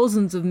and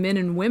thousands of men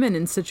and women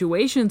in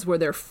situations where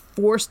they're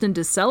forced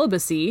into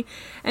celibacy.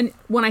 And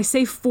when I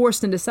say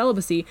forced into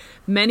celibacy,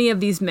 many of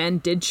these men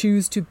did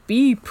choose to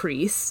be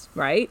priests,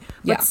 right?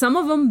 But Yeah. some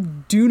of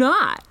them do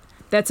not.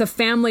 That's a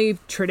family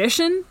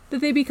tradition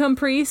that they become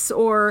priests,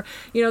 or,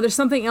 there's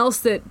something else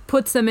that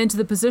puts them into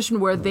the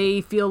position where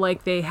they feel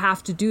like they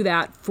have to do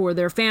that for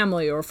their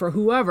family or for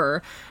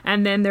whoever.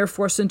 And then they're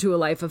forced into a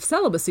life of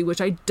celibacy,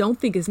 which I don't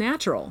think is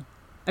natural.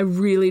 I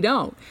really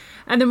don't.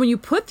 And then when you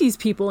put these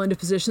people into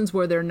positions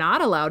where they're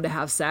not allowed to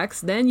have sex,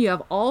 then you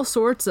have all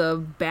sorts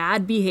of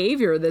bad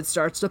behavior that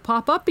starts to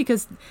pop up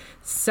because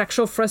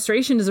sexual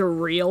frustration is a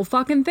real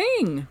fucking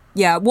thing.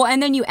 Yeah. Well,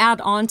 and then you add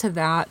on to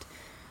that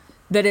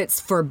it's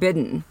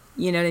forbidden.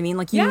 You know what I mean?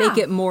 Like you make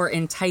it more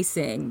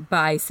enticing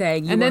by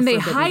saying you and then are they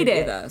forbidden hide to do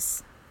it.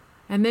 this.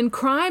 And then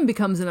crime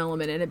becomes an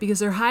element in it because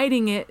they're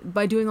hiding it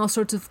by doing all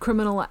sorts of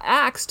criminal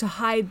acts to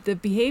hide the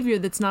behavior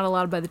that's not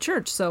allowed by the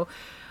church. So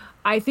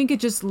I think it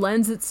just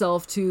lends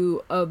itself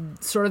to a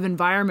sort of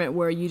environment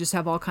where you just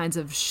have all kinds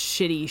of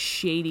shitty,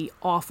 shady,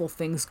 awful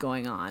things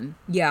going on.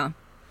 Yeah.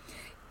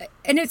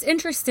 And it's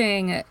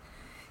interesting,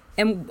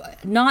 and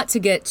not to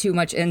get too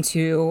much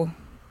into,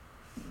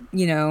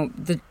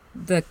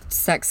 the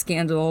sex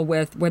scandal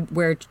with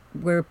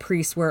where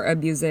priests were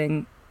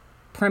abusing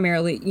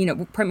primarily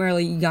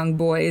young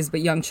boys,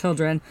 but young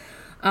children.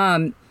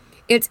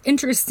 It's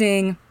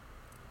interesting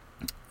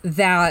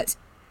that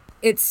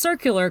it's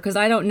circular because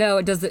I don't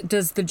know. Does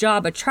the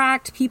job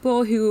attract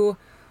people who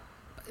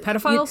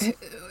Pedophiles?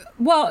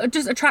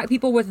 just attract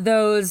people with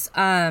those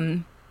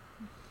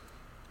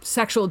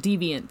Sexual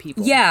deviant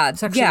people. Yeah,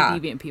 Sexually yeah.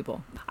 deviant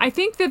people. I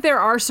think that there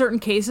are certain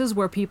cases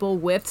where people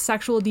with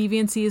sexual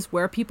deviancies,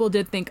 where people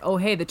did think, oh,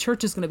 hey, the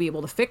church is going to be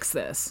able to fix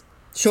this.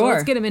 So Sure.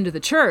 let's get them into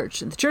the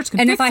church, and the church can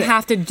And fix if I it.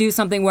 have to do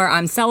something where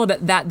I'm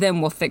celibate, that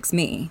then will fix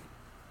me.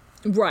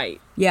 Right.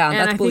 Yeah, and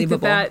that's I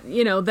believable.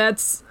 think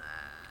that's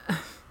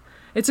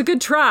it's a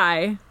good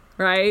try,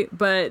 right?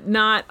 But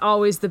not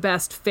always the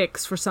best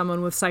fix for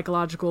someone with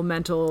psychological,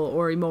 mental,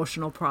 or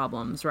emotional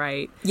problems,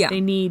 right? Yeah.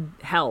 They need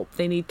help.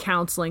 They need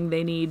counseling.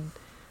 They need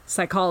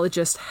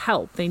psychologist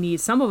help.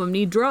 Some of them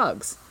need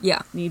drugs.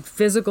 Yeah. Need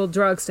physical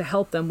drugs to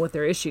help them with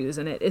their issues.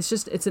 And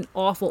it's an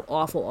awful,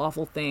 awful,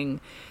 awful thing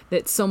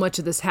that so much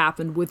of this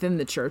happened within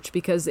the church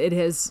because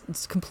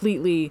it's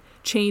completely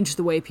changed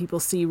the way people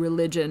see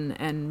religion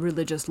and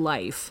religious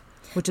life,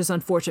 which is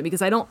unfortunate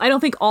because I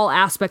don't think all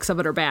aspects of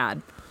it are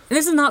bad. And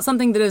this is not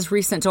something that is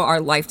recent to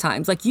our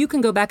lifetimes. Like you can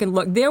go back and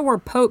look. There were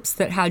popes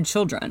that had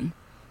children.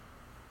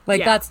 Like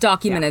Yeah. that's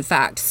documented Yeah.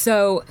 fact.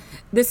 So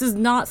this is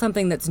not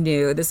something that's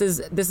new. This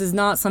is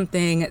not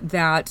something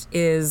that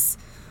is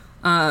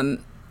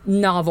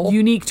novel.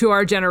 Unique to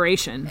our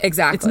generation.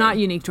 Exactly. It's not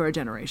unique to our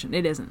generation.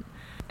 It isn't.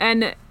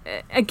 And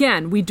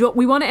again, we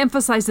want to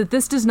emphasize that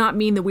this does not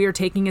mean that we are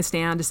taking a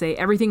stand to say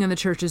everything in the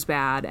church is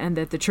bad and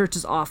that the church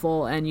is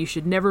awful and you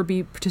should never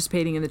be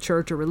participating in the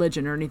church or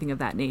religion or anything of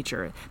that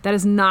nature. That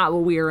is not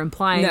what we are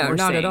implying No, or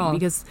not saying, at all.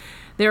 because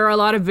there are a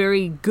lot of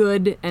very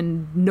good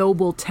and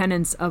noble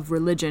tenets of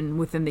religion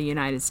within the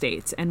United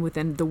States and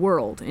within the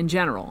world in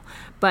general.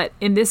 But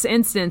in this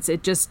instance,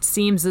 it just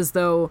seems as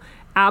though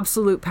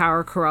absolute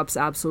power corrupts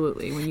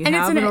absolutely. When you And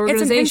have it's an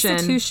organization,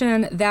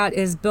 institution that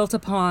is built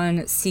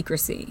upon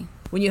secrecy.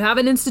 when you have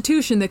an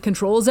institution that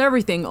controls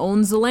everything,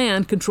 owns the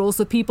land, controls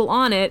the people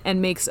on it,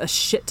 and makes a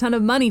shit ton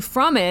of money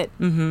from it,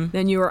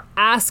 then you are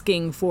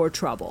asking for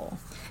trouble.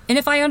 And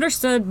if I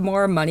understood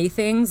more money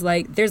things,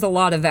 like there's a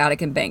lot of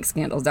Vatican bank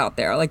scandals out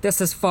there. Like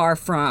this is far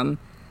from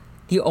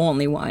the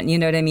only one. You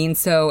know what I mean?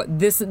 So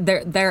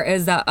there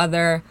is that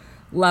other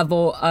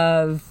level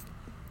of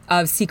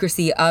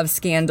secrecy, of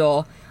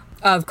scandal,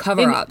 of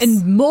cover-ups.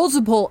 In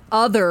multiple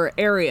other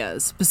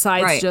areas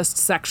besides Right. just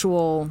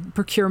sexual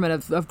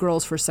procurement of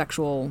girls for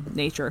sexual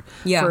nature,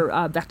 Yeah. for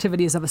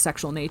activities of a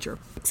sexual nature.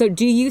 So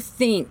do you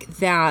think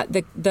that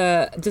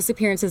the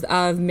disappearances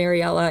of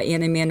Mariella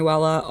and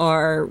Emanuela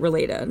are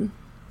related?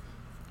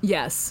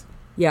 Yes.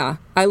 Yeah,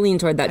 I lean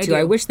toward that I too.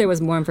 I do. wish there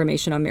was more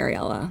information on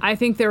Mariella. I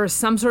think there was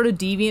some sort of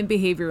deviant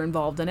behavior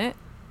involved in it,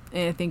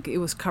 and I think it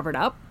was covered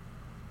up.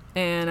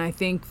 And I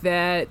think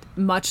that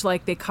much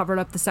like they covered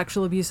up the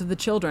sexual abuse of the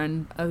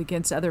children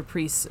against other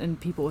priests and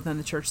people within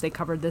the church, they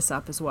covered this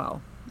up as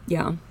well.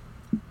 Yeah.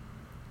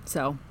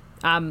 So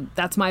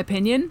that's my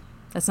opinion.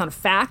 That's not a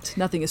fact.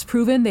 Nothing is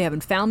proven. They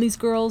haven't found these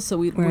girls, so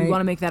we Right.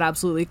 want to make that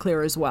absolutely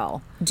clear as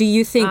well. Do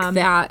you think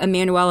that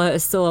Emanuela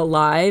is still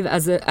alive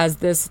as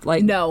this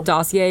like No.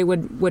 dossier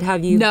would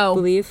have you No.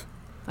 believe?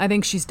 I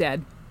think she's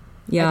dead.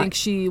 Yeah. I think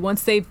she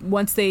once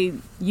they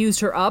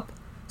used her up,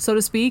 so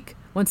to speak,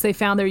 once they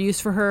found their use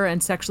for her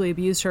and sexually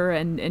abused her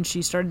and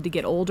she started to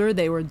get older,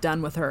 they were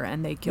done with her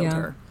and they killed Yeah.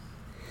 her.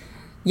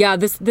 Yeah,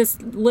 this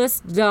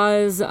list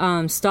does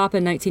stop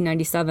in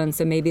 1997,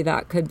 so maybe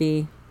that could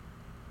be,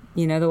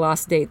 the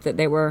last date that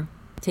they were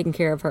taking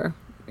care of her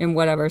in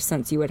whatever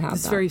sense you would have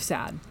It's that. very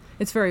sad.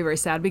 It's very, very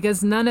sad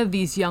because none of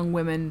these young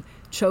women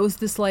chose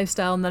this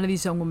lifestyle. None of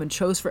these young women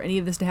chose for any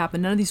of this to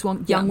happen. None of these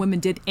young Yeah. women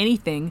did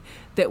anything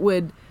that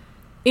would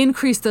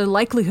increased the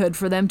likelihood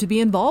for them to be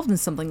involved in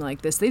something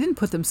like this. They didn't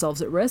put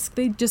themselves at risk.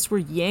 They just were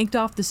yanked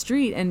off the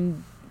street,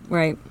 and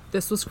Right.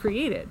 this was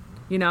created.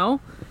 You know,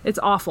 it's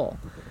awful.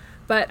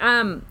 But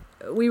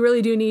we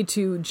really do need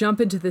to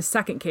jump into this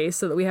second case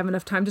so that we have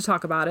enough time to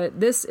talk about it.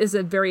 This is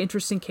a very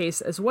interesting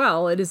case as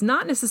well. It is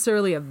not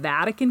necessarily a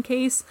Vatican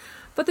case,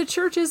 but the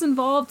church is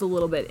involved a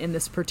little bit in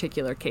this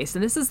particular case.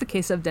 And this is the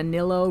case of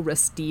Danilo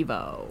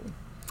Restivo.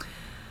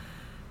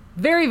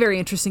 Very, very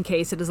interesting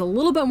case. It is a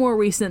little bit more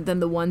recent than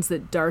the ones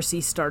that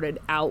Darcy started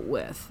out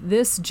with.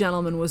 This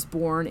gentleman was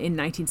born in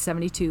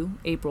 1972,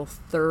 April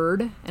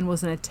 3rd, and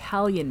was an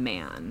Italian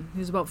man. He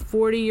was about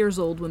 40 years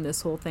old when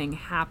this whole thing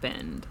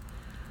happened.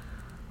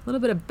 A little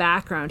bit of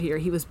background here.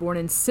 He was born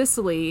in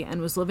Sicily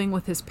and was living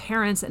with his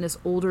parents and his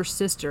older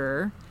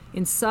sister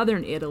in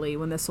southern Italy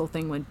when this whole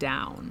thing went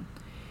down.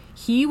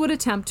 He would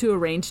attempt to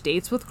arrange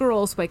dates with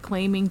girls by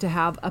claiming to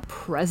have a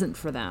present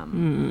for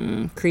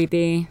them.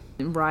 Creepy.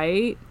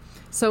 Right?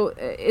 So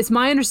it's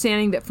my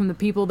understanding that from the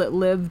people that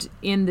lived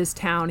in this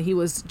town, he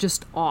was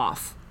just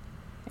off.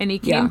 And he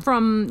came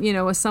from, you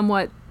know, a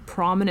somewhat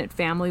prominent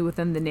family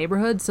within the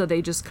neighborhood, so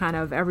they just kind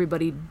of,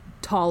 everybody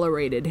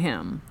tolerated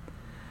him.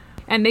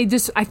 And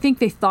I think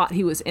they thought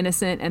he was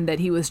innocent and that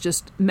he was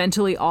just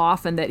mentally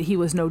off and that he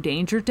was no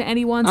danger to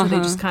anyone. So they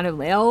just kind of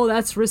like, oh,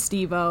 that's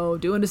Restivo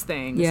doing his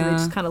thing. So they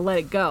just kind of let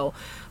it go.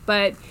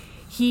 But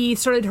he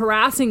started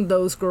harassing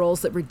those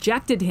girls that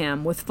rejected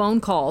him with phone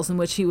calls in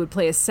which he would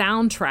play a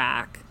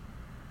soundtrack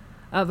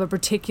of a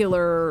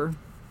particular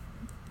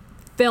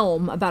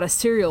film about a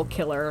serial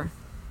killer.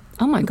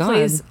 Oh my God.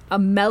 Plays a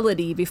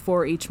melody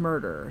before each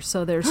murder.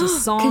 So there's a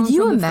song. Could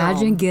you from the imagine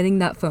film, getting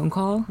that phone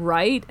call?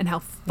 right? And how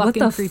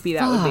fucking creepy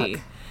that would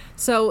be.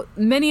 So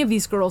many of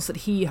these girls that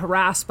he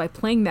harassed by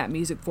playing that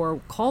music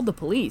for called the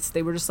police.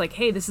 They were just like,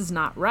 hey, this is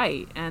not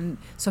right. And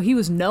so he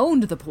was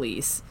known to the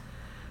police,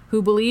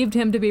 who believed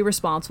him to be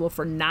responsible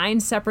for 9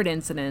 separate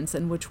incidents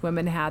in which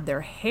women had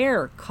their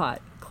hair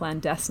cut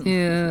clandestinely.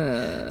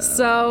 Yeah.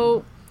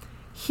 So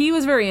he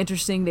was very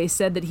interesting. They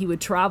said that he would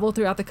travel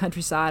throughout the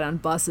countryside on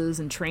buses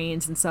and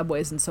trains and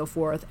subways and so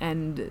forth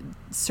and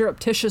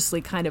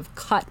surreptitiously kind of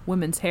cut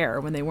women's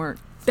hair when they weren't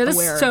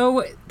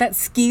aware. That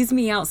skees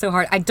me out so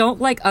hard. I don't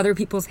like other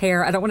people's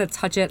hair. I don't want to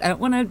touch it. I don't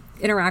want to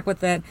interact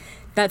with it.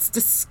 That's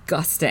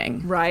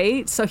disgusting.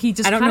 Right? So he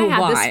just kind of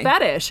had this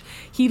fetish.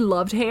 He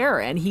loved hair,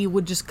 and he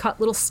would just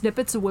cut little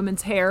snippets of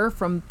women's hair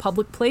from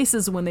public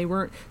places when they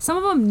weren't. Some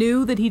of them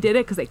knew that he did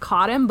it because they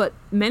caught him, but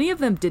many of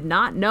them did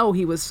not know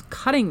he was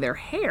cutting their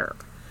hair.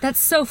 That's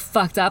so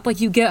fucked up.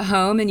 Like, you get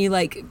home and you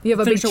have a big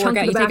finish your chunk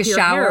workout, in you the take back a of your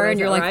shower, hair, and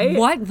you're like, right?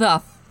 what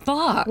the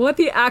fuck? What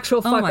the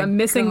actual fuck? my I'm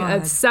missing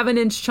God. a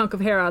 7-inch chunk of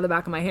hair out of the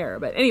back of my hair.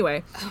 But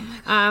anyway,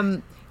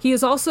 he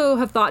is also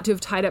have thought to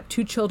have tied up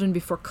 2 children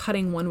before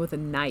cutting one with a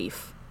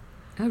knife.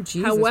 Oh,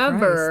 Jesus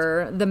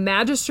However, Christ. the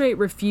magistrate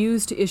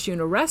refused to issue an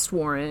arrest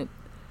warrant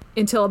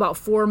until about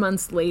 4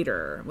 months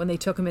later when they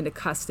took him into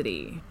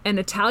custody. An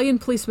Italian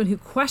policeman who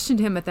questioned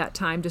him at that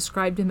time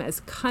described him as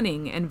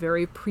cunning and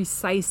very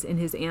precise in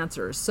his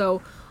answers.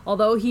 So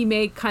although he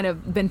may kind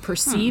of been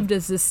perceived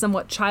as this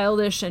somewhat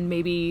childish and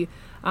maybe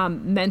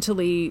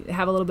mentally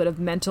have a little bit of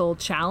mental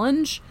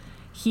challenge,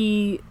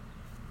 he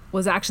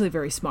was actually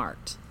very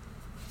smart.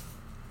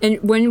 And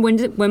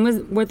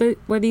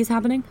were these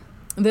happening?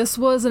 This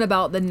was in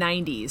about the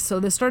 90s.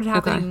 So this started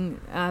happening.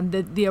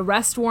 The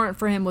arrest warrant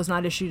for him was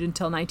not issued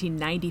until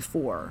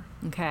 1994.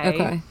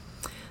 Okay.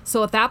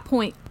 So at that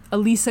point,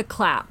 Elisa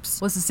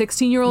Claps was a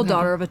 16-year-old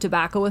daughter of a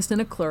tobacconist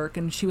and a clerk,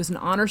 and she was an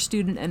honor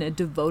student and a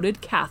devoted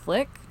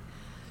Catholic.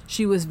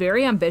 She was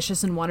very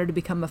ambitious and wanted to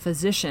become a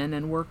physician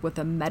and work with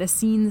the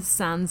Medicine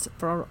Sans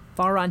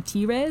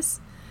Frontières.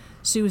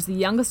 She was the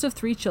youngest of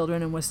 3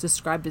 children and was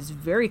described as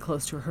very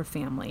close to her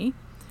family.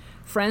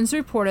 Friends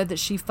reported that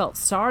she felt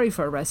sorry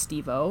for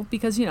Restivo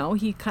because, you know,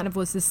 he kind of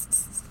was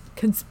this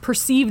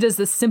perceived as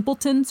this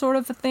simpleton sort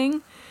of a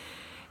thing.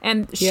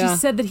 And she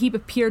said that he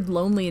appeared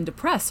lonely and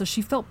depressed, so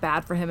she felt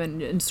bad for him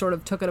and sort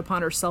of took it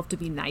upon herself to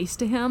be nice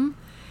to him.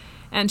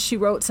 And she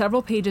wrote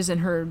several pages in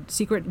her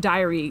secret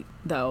diary,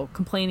 though,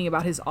 complaining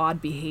about his odd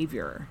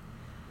behavior.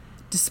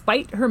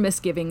 Despite her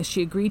misgivings,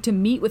 she agreed to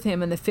meet with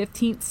him in the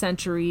 15th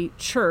century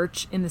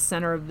church in the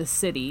center of the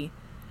city.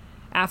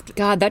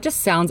 God, that just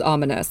sounds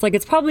ominous. Like,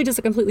 it's probably just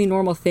a completely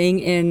normal thing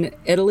in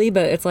Italy,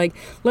 but it's like,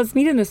 let's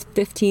meet in this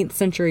 15th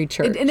century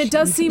church. And it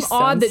does seem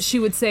odd that she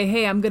would say,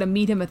 hey, I'm going to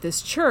meet him at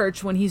this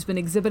church when he's been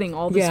exhibiting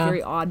all this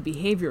very odd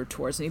behavior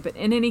towards me. But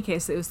in any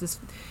case, it was this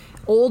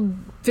old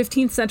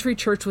 15th century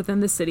church within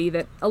the city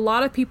that a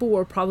lot of people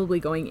were probably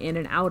going in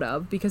and out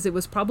of because it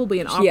was probably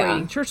an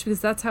operating church,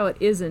 because that's how it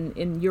is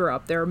in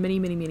Europe. There are many,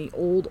 many, many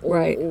old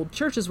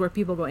churches where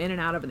people go in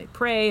and out of and they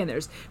pray and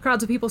there's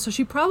crowds of people. So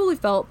she probably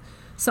felt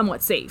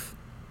somewhat safe.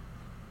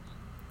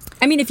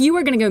 I mean, if you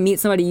were going to go meet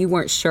somebody you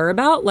weren't sure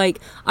about, like,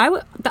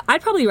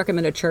 I'd probably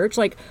recommend a church.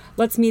 Like,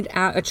 let's meet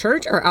at a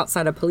church or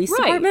outside a police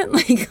department.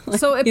 Like,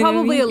 so it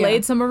probably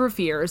allayed some of her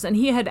fears. And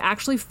he had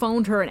actually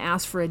phoned her and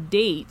asked for a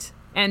date.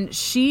 And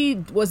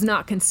she was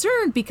not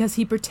concerned because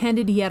he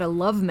pretended he had a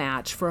love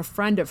match for a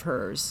friend of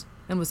hers,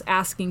 and was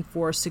asking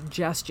for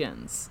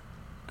suggestions.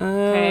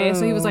 Okay,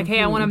 so he was like,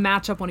 hey, I want to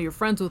match up one of your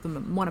friends with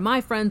one of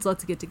my friends.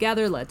 Let's get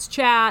together. Let's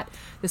chat.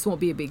 This won't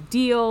be a big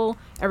deal.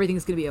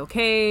 Everything's going to be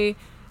okay.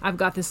 I've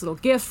got this little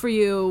gift for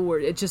you where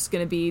it's just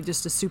going to be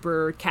just a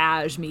super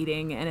cash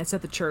meeting, and it's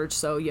at the church,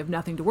 so you have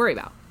nothing to worry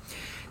about.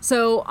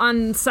 So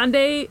on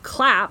Sunday,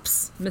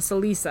 Claps, Miss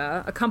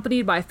Elisa,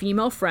 accompanied by a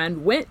female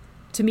friend, went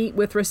to meet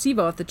with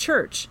Restivo at the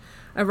church,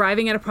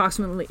 arriving at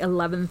approximately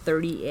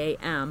 11:30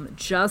 a.m.,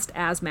 just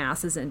as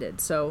Mass is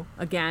ended. So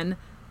again,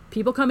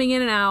 people coming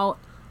in and out,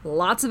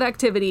 lots of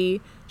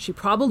activity. She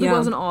probably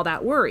wasn't all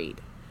that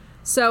worried.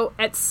 So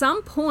at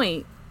some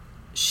point,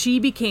 she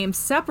became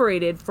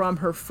separated from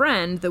her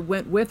friend that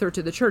went with her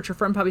to the church. Her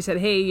friend probably said,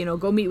 hey,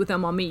 go meet with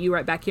them. I'll meet you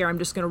right back here. I'm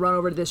just going to run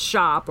over to this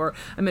shop, or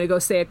I'm going to go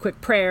say a quick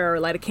prayer or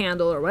light a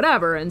candle or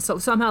whatever. And so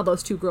somehow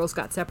those two girls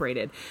got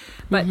separated.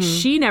 But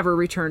she never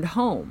returned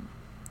home.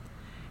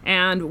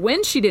 And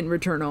when she didn't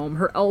return home,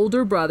 her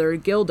older brother,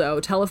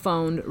 Gildo,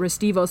 telephoned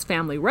Restivo's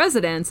family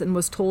residence and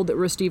was told that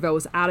Restivo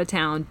was out of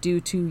town due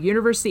to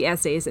university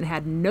essays and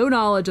had no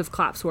knowledge of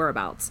Clap's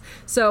whereabouts.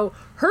 So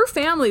her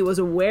family was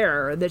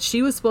aware that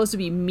she was supposed to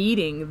be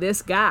meeting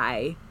this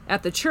guy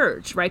at the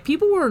church, right?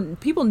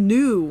 People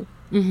knew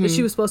that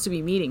she was supposed to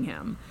be meeting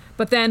him.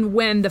 But then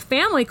when the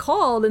family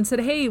called and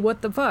said, hey,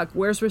 what the fuck?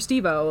 Where's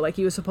Restivo? Like,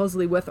 he was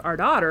supposedly with our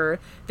daughter.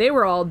 They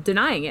were all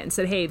denying it and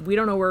said, hey, we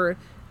don't know where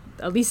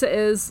Elisa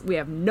is. We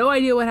have no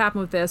idea what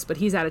happened with this, but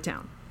he's out of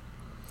town.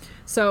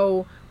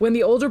 So when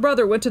the older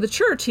brother went to the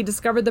church, he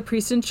discovered the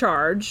priest in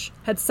charge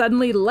had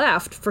suddenly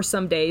left for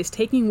some days,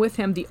 taking with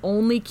him the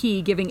only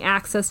key giving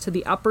access to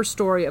the upper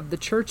story of the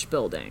church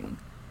building.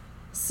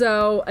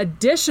 So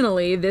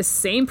additionally, this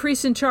same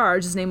priest in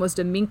charge, his name was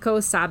Domingo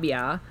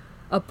Sabia,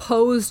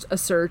 opposed a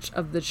search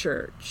of the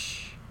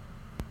church.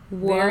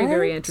 Very,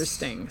 very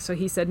interesting. So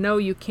he said, no,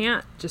 you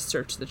can't just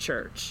search the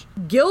church.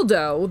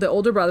 Gildo, the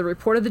older brother,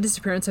 reported the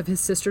disappearance of his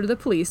sister to the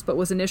police, but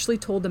was initially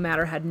told the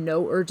matter had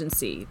no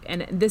urgency.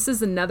 And this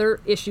is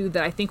another issue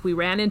that I think we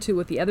ran into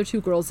with the other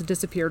two girls that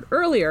disappeared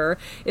earlier,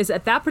 is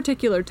at that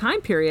particular time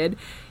period,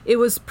 it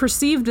was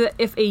perceived that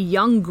if a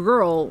young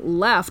girl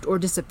left or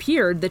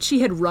disappeared, that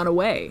she had run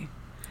away.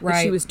 Right.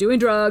 That she was doing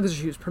drugs, or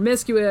she was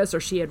promiscuous, or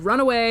she had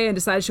run away and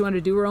decided she wanted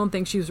to do her own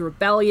thing. She was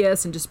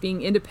rebellious and just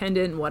being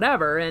independent and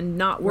whatever, and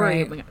not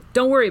worrying. Right.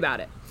 Don't worry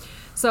about it.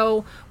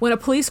 So when a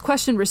police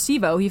questioned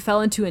Restivo, he fell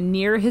into a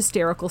near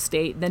hysterical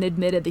state, then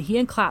admitted that he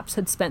and Claps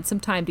had spent some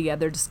time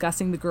together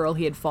discussing the girl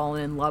he had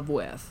fallen in love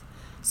with.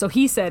 So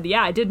he said,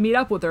 yeah, I did meet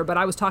up with her, but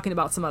I was talking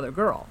about some other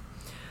girl.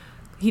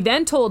 He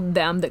then told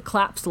them that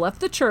Claps left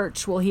the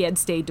church while he had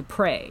stayed to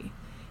pray.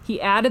 He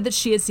added that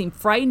she had seemed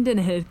frightened and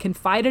had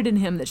confided in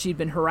him that she'd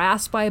been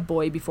harassed by a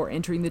boy before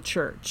entering the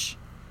church.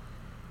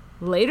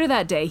 Later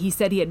that day, he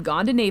said he had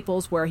gone to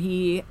Naples, where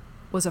he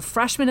was a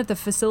freshman at the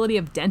facility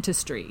of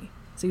dentistry.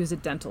 So he was a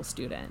dental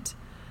student.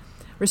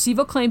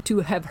 Restivo claimed to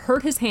have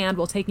hurt his hand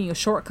while taking a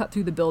shortcut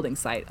through the building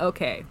site.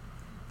 Okay.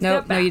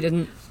 No, you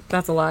didn't.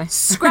 That's a lie.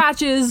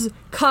 Scratches,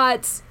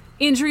 cuts,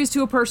 injuries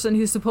to a person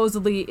who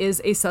supposedly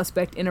is a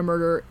suspect in a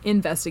murder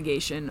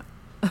investigation.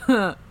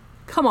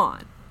 Come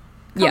on.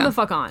 Come the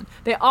fuck on.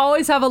 They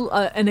always have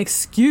an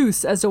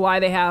excuse as to why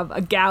they have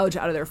a gouge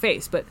out of their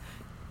face, but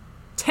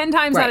 10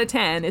 times out of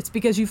 10, it's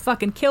because you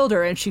fucking killed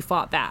her and she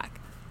fought back.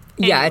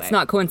 Anyway, yeah, it's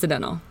not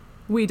coincidental.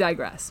 We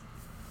digress.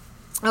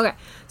 Okay,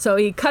 so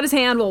he cut his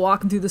hand while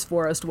walking through this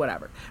forest,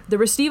 whatever. The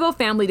Restivo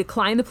family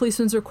declined the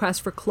policeman's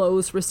request for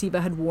clothes Restivo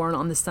had worn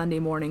on the Sunday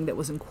morning that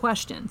was in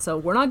question. So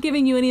we're not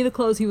giving you any of the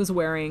clothes he was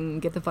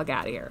wearing. Get the fuck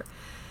out of here.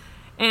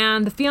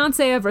 And the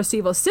fiancé of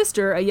Restivo's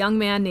sister, a young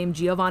man named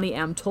Giovanni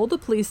M., told the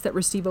police that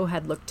Restivo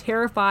had looked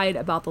terrified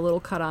about the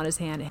little cut on his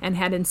hand and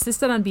had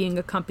insisted on being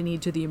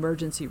accompanied to the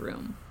emergency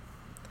room.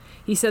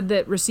 He said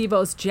that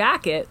Restivo's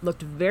jacket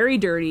looked very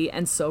dirty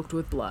and soaked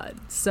with blood.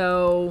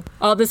 So...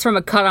 all this from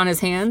a cut on his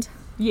hand?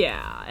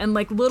 Yeah, and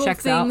like little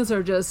Checks things out.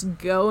 are just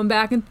going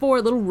back and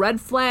forth. Little red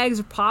flags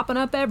are popping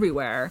up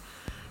everywhere.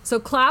 So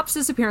Clap's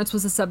disappearance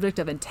was the subject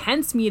of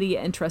intense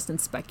media interest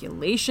and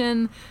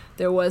speculation.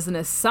 There was an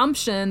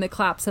assumption that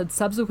Claps had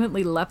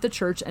subsequently left the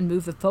church and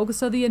moved the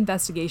focus of the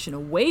investigation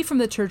away from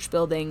the church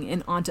building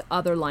and onto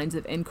other lines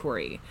of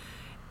inquiry.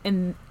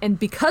 And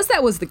because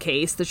that was the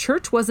case, the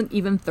church wasn't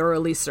even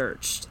thoroughly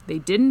searched. They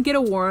didn't get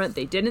a warrant.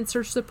 They didn't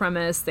search the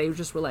premise. They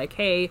just were like,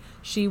 hey,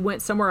 she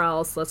went somewhere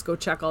else. Let's go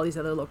check all these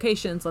other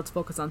locations. Let's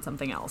focus on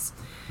something else.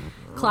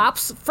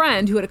 Clap's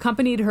friend, who had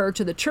accompanied her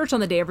to the church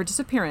on the day of her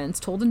disappearance,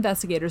 told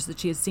investigators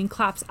that she had seen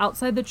Claps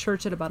outside the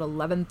church at about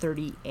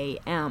 11:30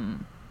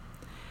 a.m.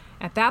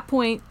 At that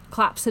point,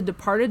 Claps had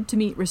departed to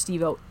meet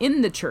Restivo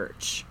in the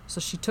church.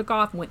 So she took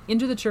off and went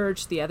into the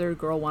church. The other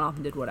girl went off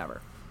and did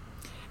whatever.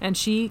 And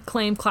she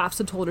claimed Claps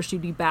had told her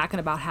she'd be back in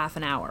about half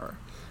an hour.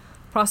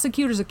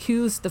 Prosecutors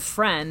accused the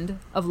friend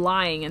of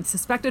lying and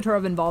suspected her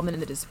of involvement in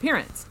the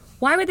disappearance.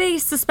 Why would they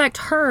suspect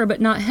her but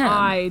not him?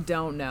 I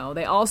don't know.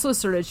 They also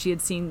asserted she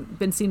had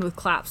been seen with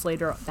Claps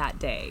later that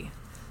day.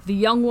 The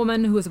young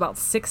woman, who was about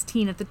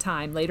 16 at the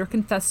time, later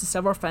confessed to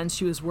several friends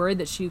she was worried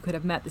that she could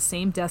have met the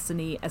same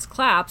destiny as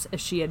Claps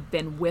if she had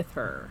been with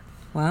her.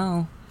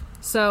 Wow.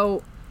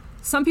 So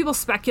some people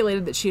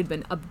speculated that she had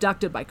been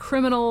abducted by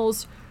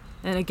criminals.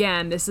 And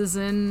again, this is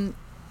in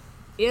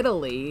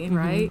Italy,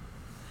 right?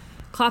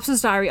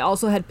 Claps's diary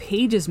also had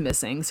pages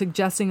missing,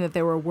 suggesting that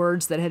there were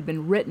words that had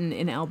been written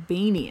in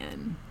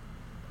Albanian.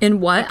 In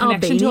what? A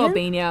connection to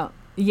Albania? Albania,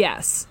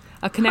 yes.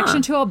 A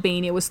connection to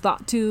Albania was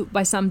thought to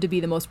by some to be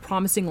the most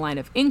promising line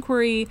of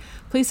inquiry.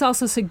 Police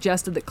also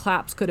suggested that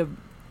Claps could have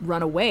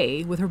run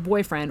away with her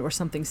boyfriend or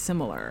something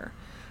similar.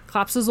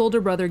 Claps's older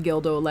brother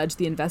Gildo alleged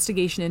the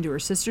investigation into her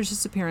sister's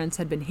disappearance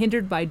had been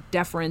hindered by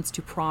deference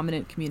to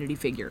prominent community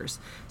figures.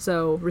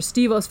 So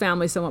Restivo's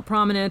family somewhat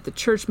prominent, the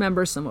church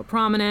members somewhat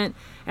prominent,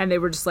 and they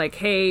were just like,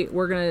 hey,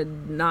 we're going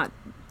to not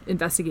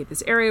investigate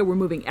this area. We're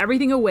moving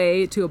everything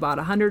away to about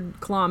 100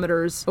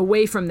 kilometers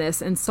away from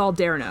this in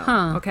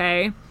Salderno,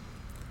 okay?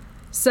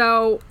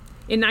 So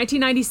in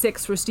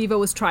 1996, Restivo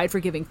was tried for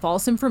giving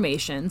false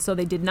information, so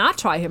they did not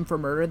try him for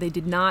murder. They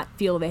did not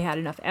feel they had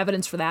enough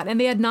evidence for that, and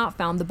they had not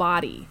found the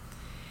body.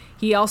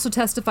 He also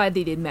testified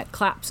that he had met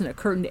Claps in a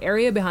curtained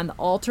area behind the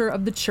altar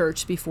of the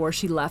church before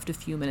she left a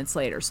few minutes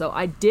later. So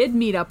I did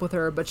meet up with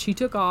her, but she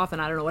took off,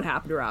 and I don't know what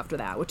happened to her after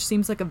that, which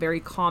seems like a very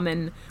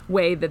common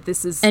way that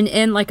this is... And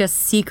in like a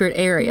secret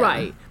area.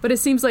 Right. But it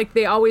seems like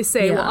they always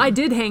say, Yeah. well, I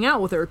did hang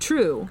out with her,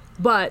 true,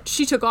 but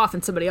she took off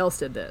and somebody else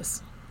did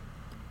this.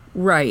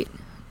 Right.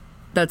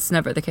 That's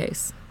never the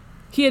case.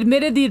 He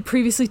admitted he had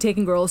previously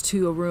taken girls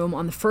to a room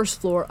on the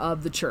first floor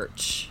of the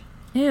church.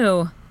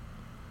 Ew.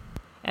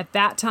 At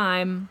that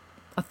time,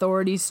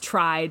 authorities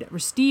tried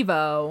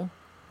Restivo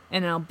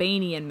and an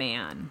Albanian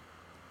man.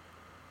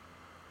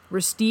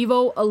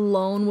 Restivo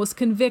alone was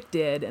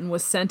convicted and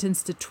was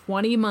sentenced to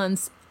 20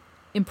 months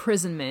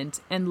imprisonment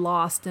and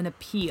lost an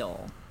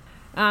appeal.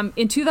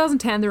 In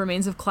 2010, the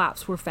remains of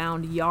Claps were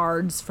found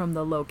yards from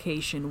the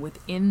location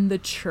within the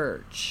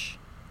church.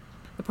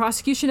 The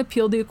prosecution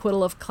appealed the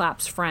acquittal of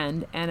Claps'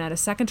 friend, and at a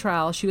second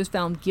trial, she was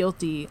found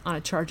guilty on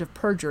a charge of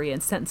perjury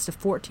and sentenced to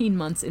 14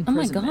 months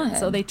imprisonment. God.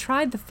 So they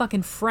tried the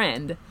fucking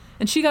friend,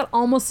 and she got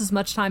almost as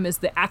much time as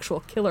the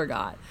actual killer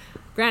got.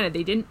 Granted,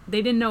 they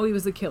didn't know he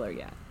was the killer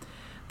yet.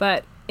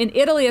 But in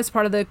Italy, as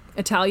part of the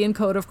Italian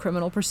Code of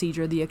Criminal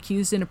Procedure, the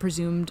accused in a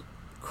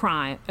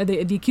crime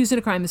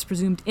is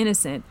presumed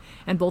innocent,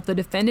 and both the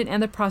defendant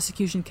and the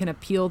prosecution can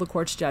appeal the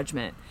court's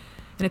judgment.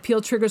 An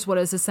appeal triggers what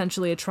is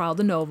essentially a trial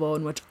de novo,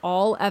 in which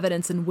all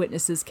evidence and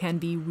witnesses can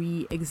be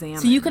re-examined.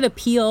 So you could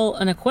appeal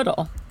an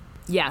acquittal?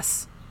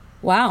 Yes.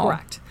 Wow.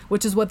 Correct.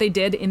 Which is what they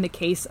did in the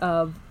case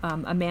of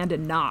Amanda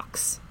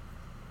Knox.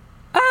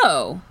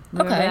 Oh.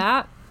 Remember Okay.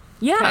 that?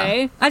 Yeah.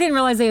 Okay. I didn't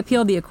realize they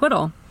appealed the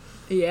acquittal.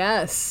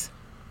 Yes.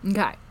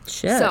 Okay.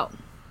 Shit. So,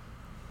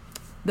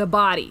 the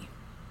body.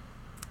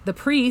 The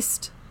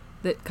priest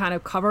that kind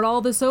of covered all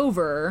this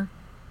over,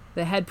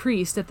 the head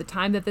priest at the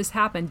time that this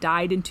happened,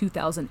 died in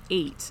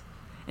 2008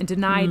 and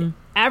denied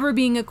ever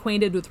being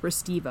acquainted with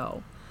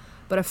Restivo.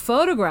 But a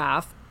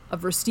photograph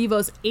of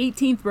Restivo's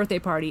 18th birthday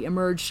party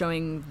emerged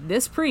showing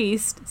this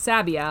priest,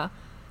 Sabia,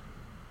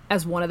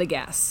 as one of the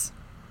guests.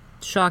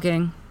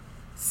 Shocking.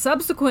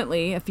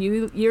 Subsequently, a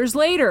few years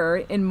later,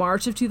 in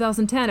March of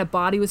 2010, a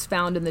body was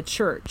found in the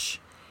church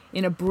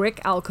in a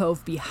brick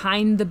alcove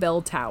behind the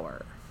bell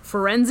tower.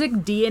 Forensic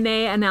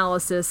DNA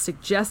analysis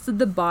suggested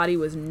the body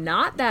was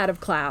not that of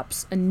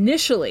Claps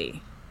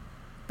initially,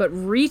 but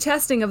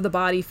retesting of the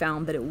body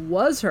found that it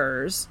was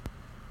hers,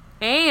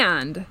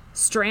 and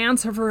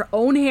strands of her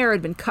own hair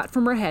had been cut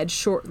from her head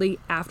shortly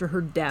after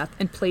her death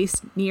and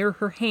placed near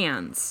her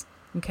hands.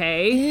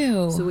 Okay?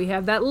 Ew. So we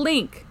have that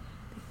link.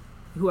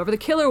 Whoever the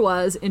killer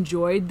was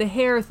enjoyed the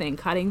hair thing,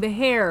 cutting the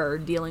hair,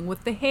 dealing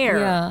with the hair.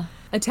 Yeah.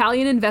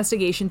 Italian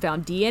investigation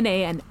found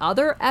DNA and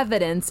other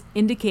evidence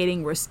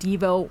indicating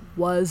Restivo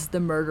was the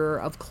murderer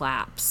of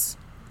Claps.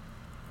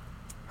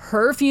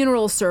 Her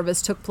funeral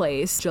service took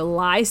place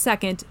July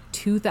 2nd,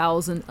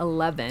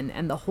 2011,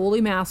 and the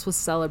Holy Mass was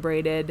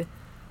celebrated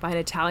by an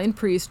Italian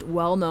priest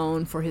well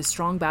known for his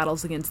strong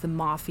battles against the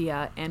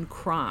mafia and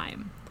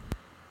crime.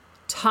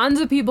 Tons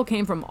of people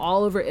came from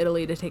all over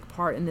Italy to take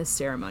part in this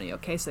ceremony,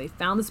 okay? So they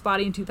found this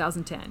body in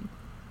 2010.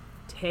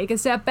 Take a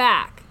step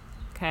back,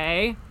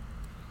 okay?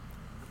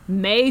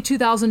 May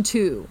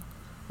 2002,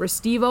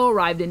 Restivo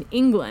arrived in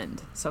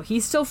England, so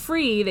he's still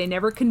free. They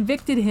never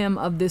convicted him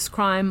of this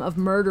crime of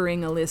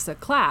murdering Alyssa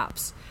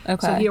Claps.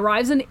 Okay. So he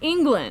arrives in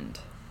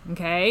England,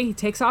 okay? He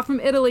takes off from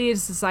Italy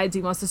and decides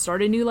he wants to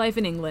start a new life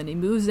in England. He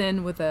moves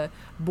in with a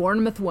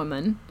Bournemouth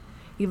woman.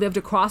 He lived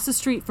across the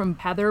street from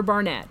Heather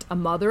Barnett, a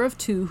mother of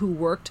two who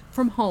worked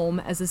from home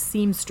as a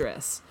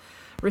seamstress.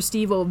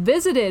 Restivo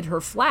visited her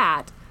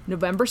flat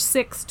November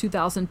 6,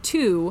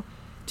 2002,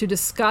 to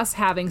discuss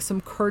having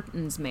some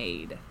curtains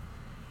made.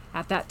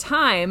 At that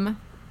time,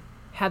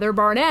 Heather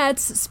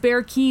Barnett's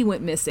spare key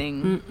went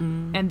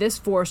missing, and this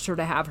forced her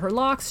to have her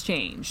locks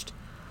changed.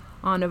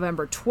 On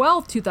November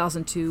 12,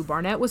 2002,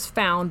 Barnett was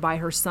found by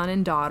her son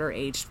and daughter,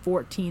 aged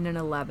 14 and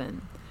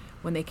 11,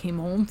 when they came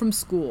home from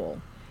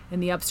school, In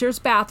the upstairs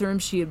bathroom,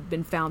 she had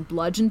been found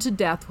bludgeoned to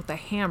death with a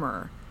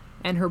hammer,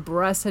 and her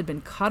breasts had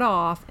been cut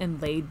off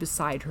and laid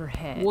beside her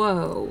head.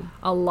 Whoa.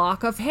 A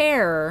lock of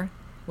hair,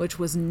 which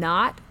was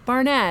not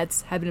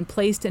Barnett's, had been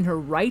placed in her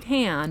right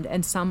hand,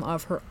 and some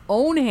of her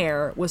own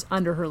hair was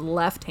under her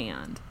left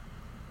hand.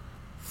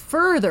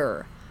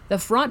 Further, the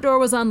front door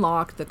was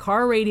unlocked, the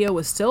car radio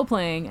was still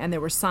playing, and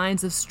there were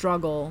signs of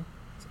struggle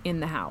in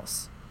the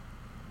house.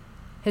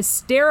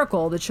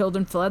 Hysterical, the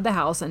children fled the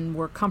house and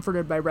were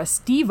comforted by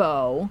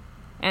Restivo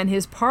and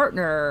his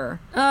partner,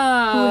 who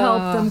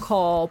helped them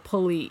call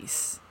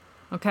police.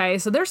 Okay,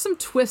 so there's some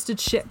twisted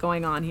shit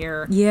going on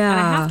here. Yeah. And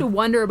I have to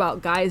wonder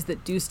about guys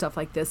that do stuff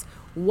like this.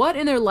 What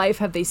in their life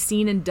have they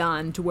seen and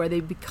done to where they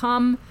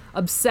become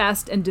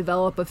obsessed and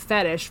develop a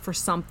fetish for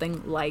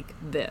something like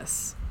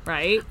this,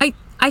 right?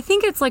 I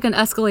think it's like an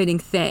escalating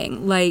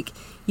thing. Like,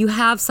 you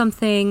have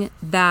something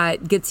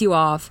that gets you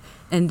off,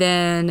 and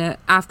then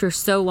after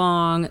so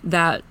long,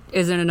 that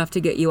isn't enough to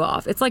get you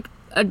off. It's like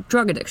a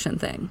drug addiction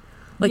thing.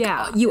 Like,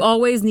 Yeah. you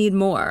always need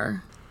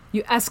more.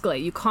 You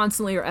escalate. You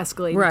constantly are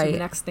escalating to Right. the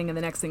next thing and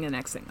the next thing and the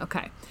next thing.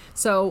 Okay.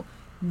 So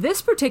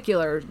this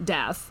particular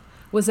death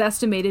was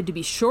estimated to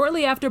be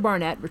shortly after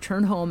Barnett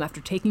returned home after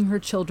taking her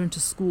children to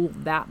school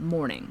that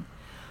morning.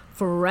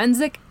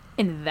 Forensic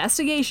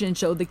investigation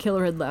showed the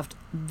killer had left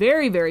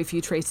very, very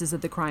few traces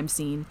at the crime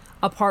scene,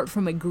 apart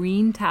from a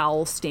green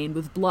towel stained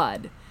with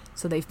blood.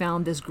 So they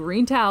found this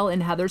green towel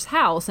in Heather's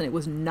house, and it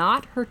was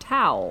not her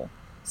towel.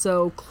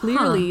 So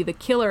clearly the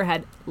killer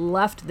had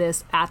left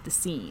this at the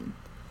scene.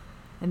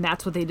 And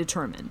that's what they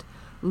determined.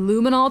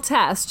 Luminol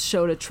tests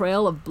showed a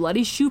trail of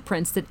bloody shoe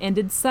prints that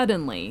ended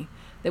suddenly,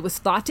 that was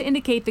thought to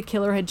indicate the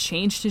killer had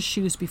changed his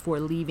shoes before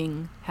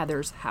leaving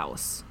Heather's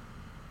house.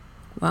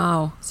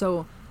 Wow.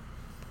 So,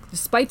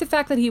 despite the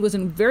fact that he was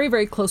in very,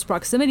 very close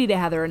proximity to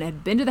Heather and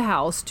had been to the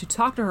house to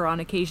talk to her on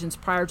occasions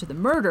prior to the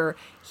murder,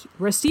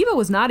 Restivo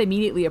was not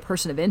immediately a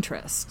person of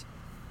interest.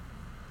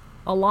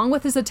 Along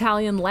with his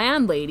Italian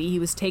landlady, he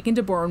was taken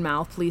to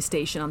Bournemouth police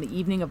station on the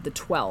evening of the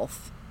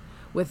 12th.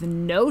 With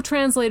no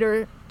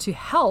translator to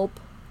help,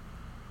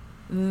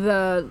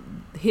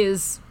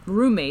 his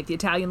roommate, the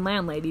Italian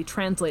landlady,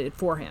 translated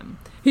for him.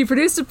 He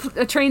produced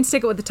a train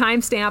ticket with a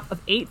timestamp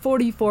of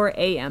 8:44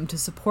 a.m. to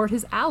support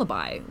his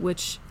alibi,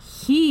 which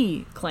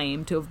he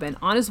claimed to have been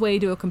on his way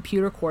to a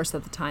computer course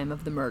at the time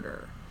of the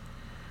murder.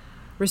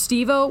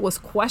 Restivo was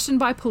questioned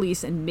by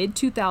police in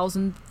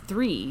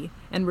mid-2003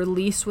 and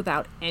released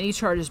without any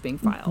charges being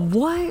filed.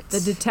 What?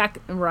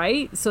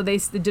 Right? So they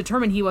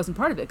determined he wasn't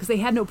part of it because they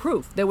had no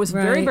proof. There was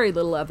very, Right. very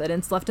little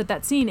evidence left at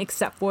that scene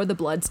except for the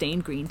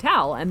blood-stained green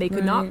towel, and they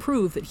could not Right.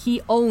 prove that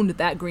he owned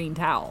that green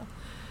towel.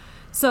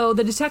 So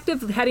the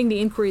detective heading the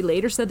inquiry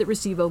later said that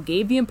Restivo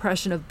gave the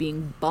impression of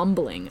being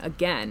bumbling.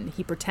 Again,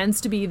 he pretends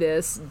to be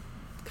this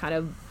kind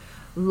of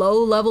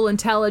low-level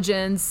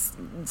intelligence,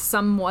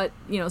 somewhat,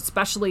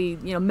 especially,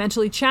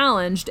 mentally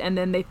challenged, and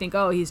then they think,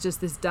 oh, he's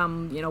just this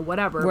dumb,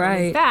 whatever. But in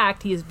Right.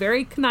 fact, he is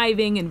very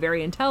conniving and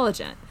very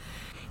intelligent.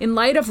 In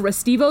light of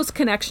Restivo's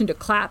connection to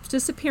Clapp's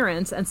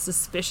disappearance and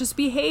suspicious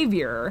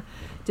behavior,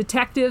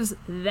 detectives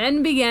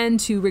then began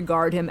to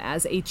regard him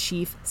as a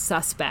chief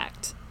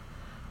suspect.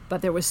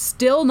 But there was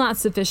still not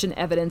sufficient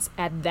evidence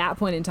at that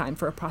point in time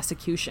for a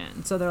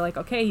prosecution. So they're like,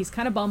 okay, he's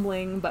kind of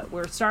bumbling, but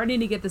we're starting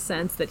to get the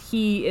sense that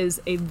he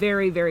is a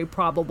very, very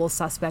probable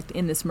suspect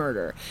in this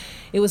murder.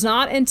 It was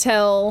not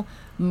until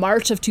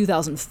March of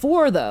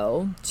 2004,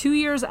 though, 2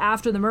 years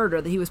after the murder,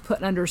 that he was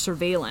put under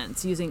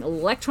surveillance using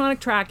electronic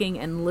tracking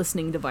and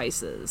listening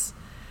devices.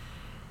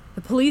 The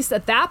police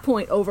at that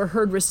point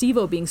overheard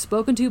Restivo being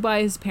spoken to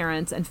by his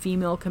parents and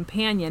female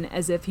companion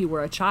as if he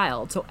were a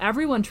child. So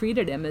everyone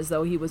treated him as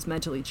though he was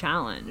mentally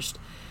challenged.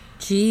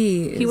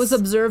 Jeez. He was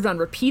observed on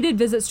repeated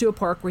visits to a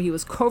park where he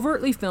was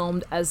covertly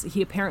filmed as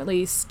he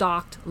apparently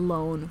stalked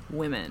lone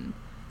women.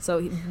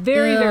 So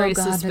very, Oh, very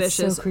God, that's so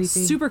suspicious, creepy.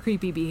 super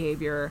creepy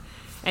behavior.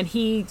 And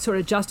he sort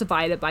of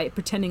justified it by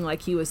pretending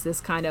like he was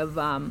this kind of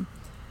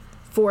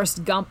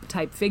Forrest Gump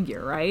type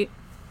figure, right?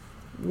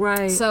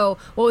 Right. So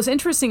what was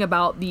interesting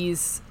about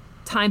these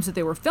times that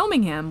they were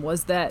filming him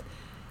was that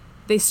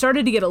they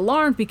started to get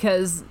alarmed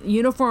because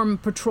Uniform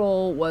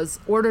Patrol was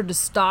ordered to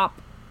stop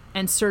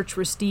and search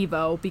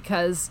Restivo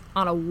because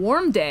on a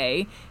warm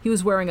day, he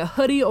was wearing a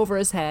hoodie over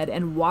his head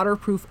and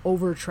waterproof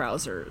over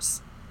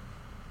trousers.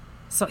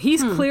 So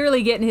he's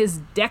clearly getting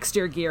his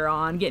Dexter gear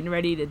on, getting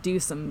ready to do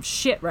some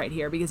shit right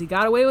here because he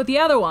got away with the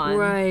other one.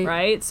 Right.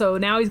 Right? So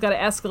now he's got to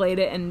escalate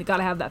it and got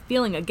to have that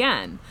feeling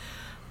again.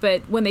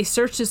 But when they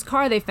searched his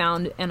car, they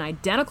found an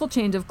identical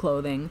change of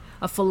clothing,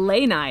 a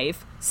fillet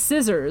knife,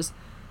 scissors,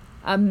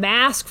 a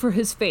mask for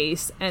his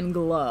face, and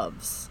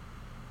gloves.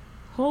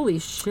 Holy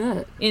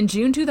shit. In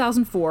June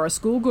 2004, a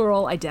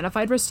schoolgirl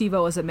identified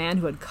Restivo as a man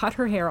who had cut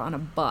her hair on a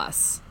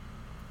bus.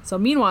 So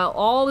meanwhile,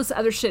 all this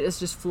other shit is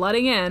just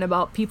flooding in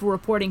about people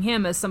reporting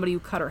him as somebody who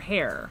cut her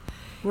hair.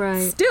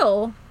 Right.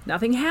 Still,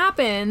 nothing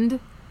happened.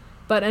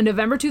 But in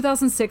November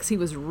 2006, he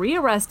was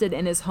rearrested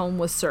and his home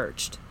was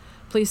searched.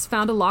 Police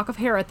found a lock of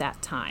hair at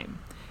that time.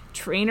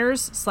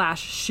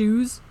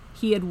 Trainers/shoes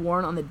he had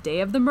worn on the day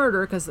of the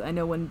murder, because I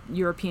know when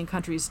European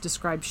countries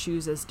describe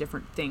shoes as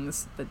different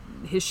things, but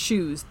his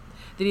shoes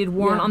that he had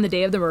worn on the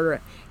day of the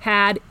murder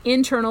had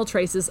internal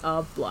traces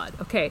of blood.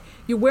 Okay,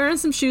 you're wearing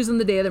some shoes on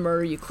the day of the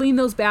murder, you clean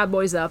those bad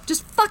boys up,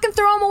 just fucking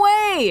throw them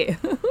away.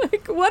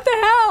 Like, what the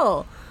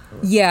hell?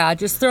 Yeah,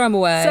 just throw them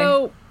away.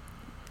 So,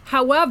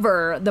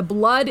 however, the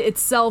blood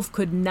itself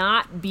could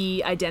not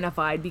be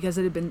identified because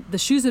the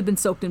shoes had been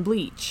soaked in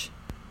bleach.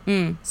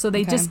 So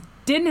they just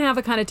didn't have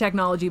the kind of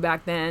technology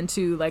back then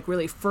to like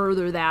really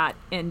further that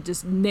and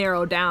just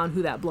narrow down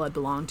who that blood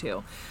belonged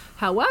to.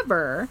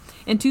 However,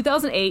 in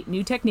 2008,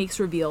 new techniques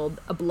revealed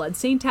a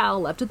blood-stained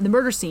towel left at the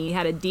murder scene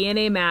had a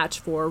DNA match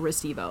for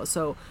Restivo.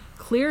 So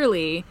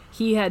clearly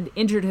he had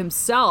injured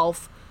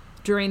himself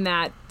during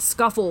that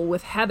scuffle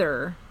with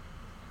Heather,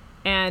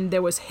 and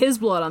there was his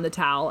blood on the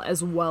towel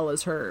as well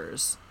as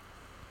hers.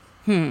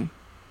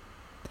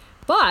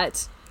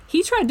 But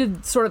he tried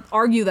to sort of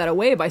argue that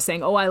away by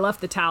saying, oh, I left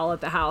the towel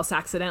at the house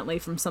accidentally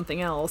from something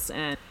else.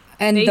 And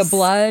the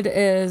blood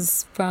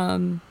is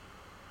from...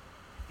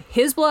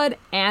 His blood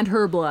and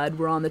her blood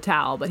were on the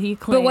towel, but he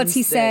claims... But what's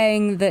he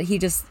saying that he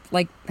just,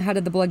 like, how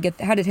did his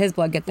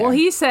blood get there? Well,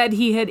 he said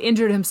he had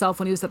injured himself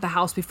when he was at the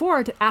house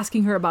before,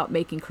 asking her about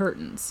making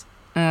curtains.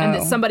 And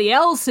that somebody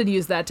else had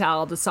used that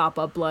towel to sop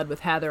up blood with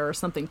Heather or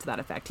something to that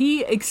effect.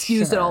 He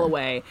excused it all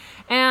away.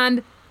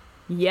 And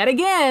yet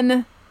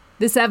again,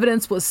 this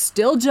evidence was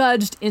still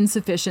judged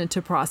insufficient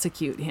to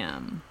prosecute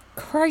him.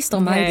 Christ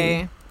almighty.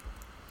 Okay.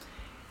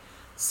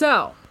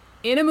 So,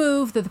 in a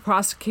move that the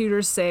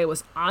prosecutors say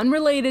was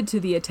unrelated to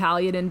the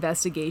Italian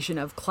investigation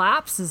of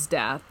Claps's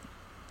death,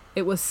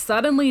 it was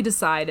suddenly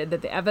decided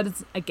that the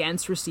evidence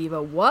against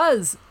Restivo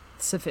was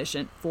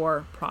sufficient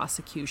for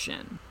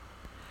prosecution.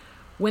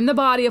 When the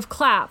body of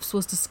Claps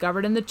was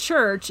discovered in the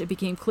church, it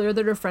became clear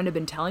that her friend had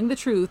been telling the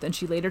truth, and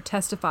she later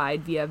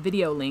testified via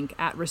video link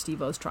at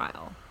Restivo's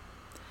trial.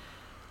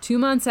 2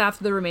 months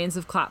after the remains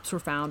of Claps were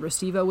found,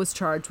 Restivo was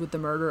charged with the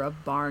murder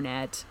of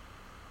Barnett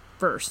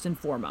first and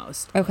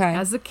foremost. Okay.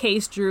 As the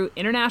case drew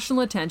international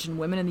attention,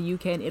 women in the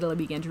UK and Italy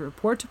began to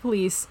report to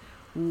police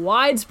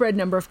widespread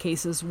number of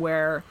cases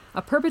where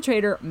a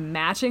perpetrator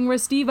matching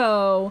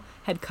Restivo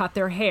had cut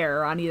their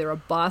hair on either a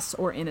bus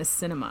or in a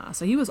cinema.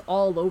 So he was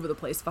all over the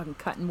place fucking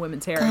cutting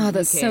women's hair in the UK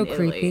that's so and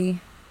Italy.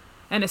 creepy.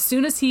 And as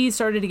soon as he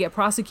started to get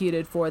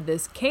prosecuted for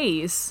this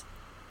case,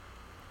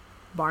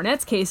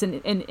 Barnett's case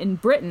in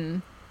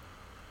Britain,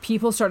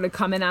 people started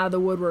coming out of the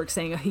woodwork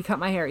saying, oh, he cut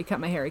my hair, he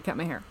cut my hair, he cut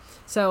my hair.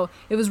 So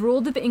it was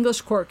ruled that the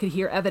English court could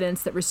hear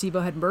evidence that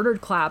Restivo had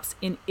murdered Claps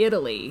in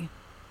Italy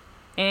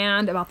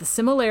and about the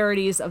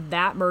similarities of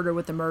that murder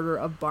with the murder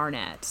of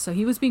Barnett. So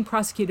he was being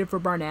prosecuted for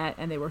Barnett,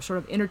 and they were sort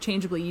of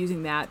interchangeably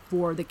using that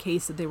for the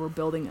case that they were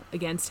building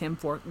against him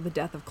for the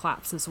death of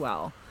Claps as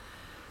well.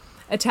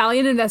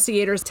 Italian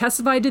investigators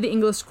testified to the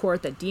English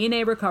court that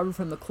DNA recovered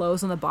from the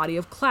clothes on the body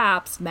of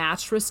Claps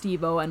matched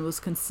Restivo and was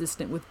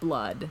consistent with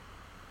blood.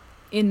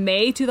 In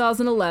May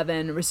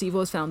 2011, Restivo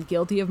was found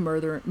guilty of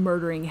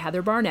murdering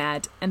Heather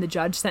Barnett, and the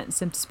judge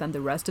sentenced him to spend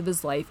the rest of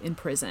his life in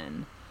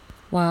prison.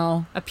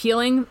 Wow.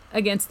 Appealing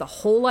against the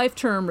whole life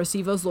term,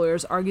 Restivo's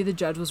lawyers argued the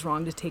judge was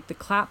wrong to take the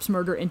Claps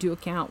murder into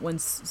account when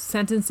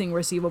sentencing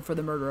Restivo for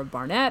the murder of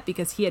Barnett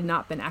because he had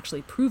not been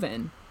actually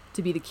proven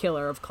to be the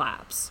killer of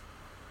Claps.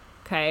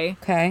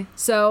 Okay?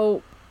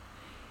 So,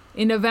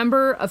 in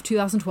November of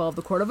 2012,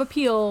 the Court of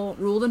Appeal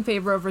ruled in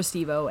favor of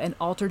Restivo and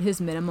altered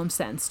his minimum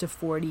sentence to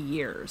 40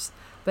 years.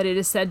 But it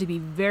is said to be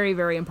very,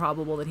 very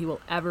improbable that he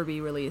will ever be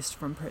released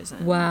from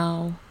prison.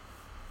 Wow.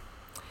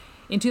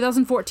 In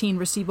 2014,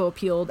 Restivo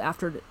appealed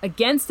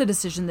against the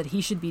decision that he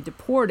should be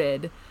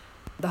deported,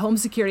 the Home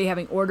Security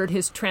having ordered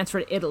his transfer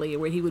to Italy,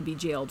 where he would be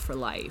jailed for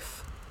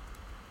life.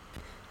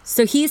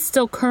 So he's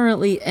still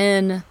currently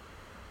in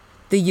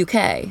the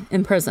UK,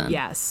 in prison?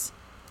 Yes.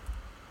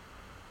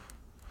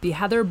 The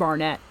Heather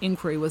Barnett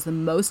inquiry was the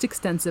most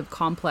extensive,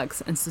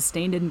 complex, and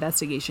sustained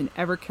investigation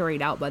ever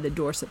carried out by the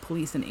Dorset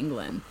police in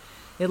England.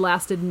 It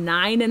lasted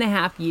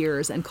 9.5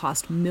 years and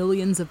cost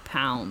millions of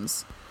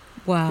pounds.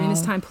 Wow. During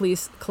this time,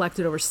 police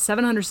collected over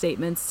 700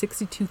 statements,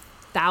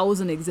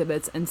 62,000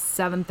 exhibits, and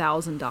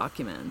 7,000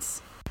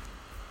 documents.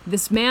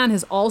 This man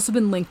has also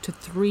been linked to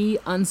 3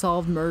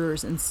 unsolved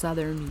murders in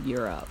southern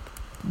Europe.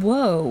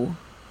 Whoa.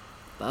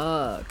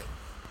 Fuck.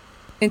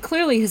 And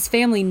clearly his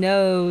family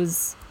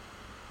knows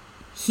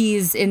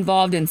he's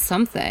involved in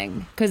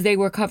something because they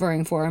were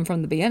covering for him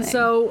from the beginning.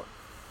 So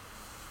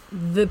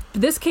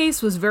this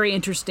case was very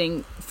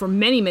interesting for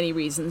many, many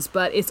reasons,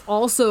 but it's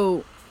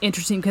also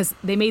interesting because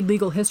they made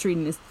legal history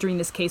during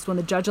this case when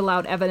the judge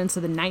allowed evidence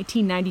of the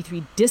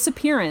 1993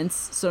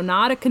 disappearance, so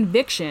not a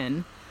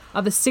conviction,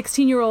 of the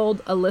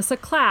 16-year-old Alyssa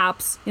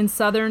Claps in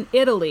southern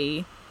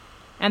Italy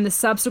and the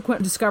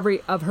subsequent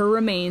discovery of her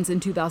remains in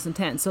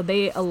 2010. So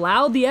they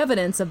allowed the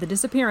evidence of the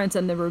disappearance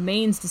and the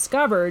remains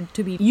discovered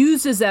to be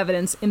used as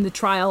evidence in the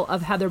trial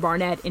of Heather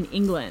Barnett in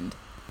England.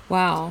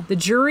 Wow. The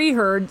jury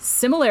heard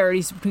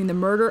similarities between the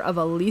murder of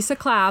Alyssa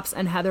Claps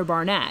and Heather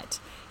Barnett.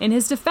 In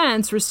his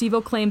defense,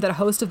 Restivo claimed that a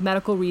host of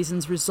medical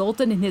reasons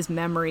resulted in his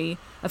memory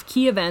of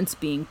key events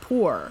being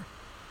poor.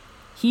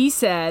 He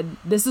said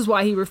this is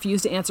why he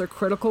refused to answer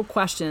critical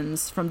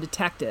questions from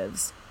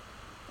detectives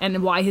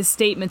and why his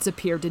statements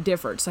appeared to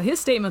differ. So his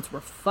statements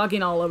were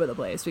fucking all over the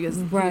place because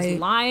he was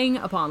lying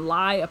upon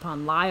lie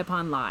upon lie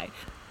upon lie.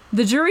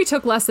 The jury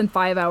took less than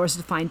 5 hours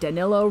to find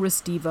Danilo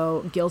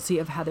Restivo guilty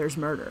of Heather's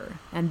murder.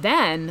 And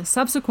then,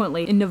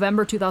 subsequently, in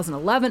November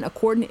 2011, a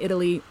court in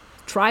Italy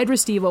tried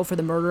Restivo for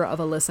the murder of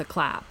Elisa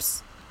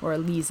Claps, or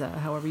Elisa,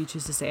 however you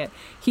choose to say it.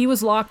 He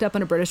was locked up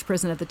in a British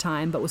prison at the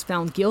time, but was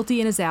found guilty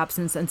in his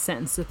absence and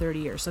sentenced to 30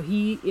 years. So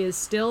he is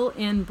still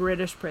in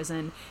British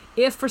prison.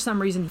 If for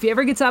some reason, if he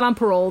ever gets out on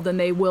parole, then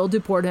they will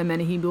deport him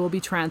and he will be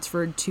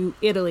transferred to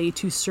Italy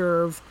to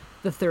serve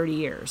the 30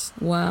 years.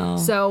 Wow.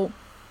 So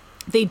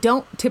they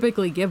don't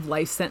typically give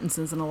life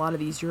sentences in a lot of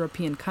these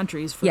European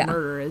countries for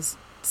murder, as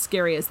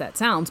scary as that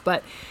sounds.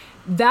 But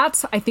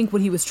that's, I think,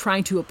 what he was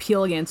trying to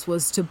appeal against,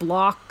 was to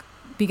block,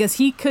 because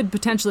he could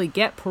potentially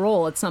get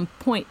parole at some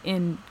point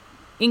in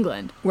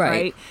England,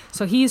 right?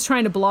 So he's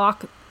trying to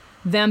block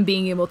them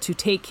being able to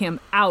take him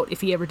out if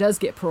he ever does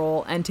get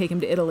parole and take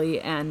him to Italy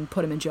and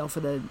put him in jail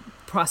for the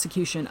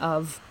prosecution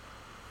of,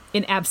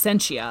 in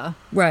absentia,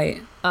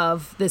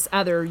 of this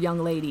other young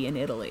lady in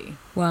Italy.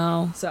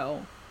 Wow.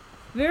 So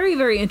very,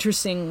 very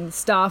interesting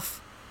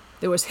stuff.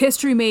 There was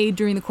history made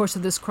during the course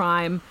of this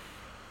crime.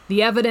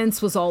 The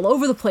evidence was all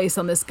over the place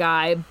on this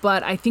guy,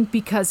 but I think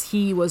because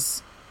he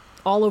was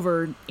all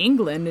over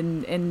England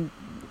and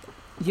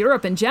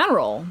Europe in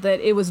general, that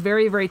it was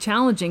very, very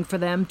challenging for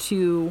them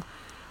to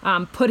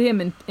put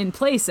him in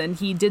place. And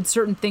he did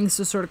certain things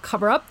to sort of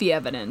cover up the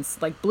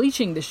evidence, like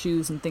bleaching the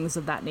shoes and things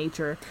of that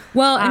nature.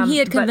 Well, and he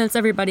had convinced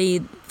everybody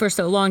for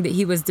so long that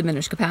he was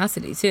diminished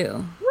capacity,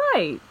 too.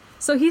 Right.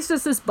 So he's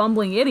just this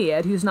bumbling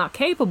idiot who's not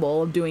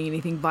capable of doing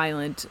anything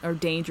violent or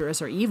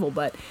dangerous or evil.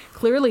 But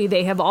clearly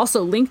they have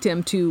also linked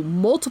him to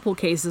multiple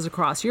cases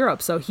across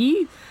Europe. So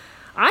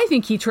I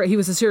think he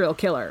was a serial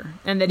killer,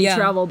 and that he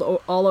traveled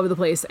all over the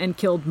place and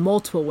killed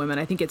multiple women.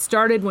 I think it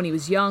started when he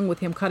was young with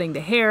him cutting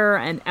the hair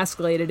and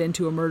escalated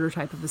into a murder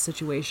type of a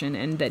situation,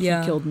 and that he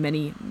killed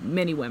many,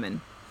 many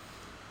women.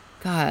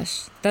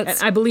 Gosh, and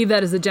I believe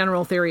that is the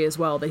general theory as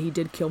well, that he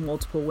did kill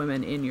multiple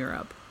women in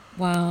Europe.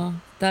 Wow,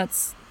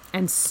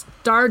 and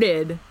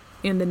started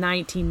in the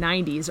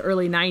 1990s,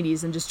 early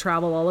 90s, and just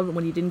traveled all over.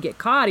 When he didn't get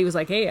caught, he was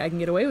like, hey, I can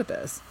get away with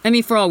this. I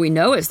mean, for all we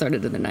know, it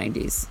started in the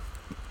 90s.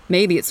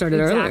 Maybe it started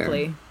earlier.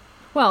 Exactly.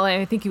 Well,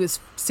 I think he was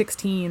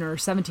 16 or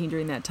 17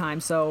 during that time.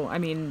 So, I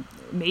mean,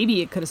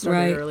 maybe it could have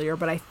started earlier.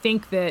 But I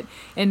think that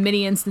in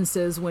many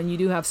instances, when you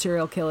do have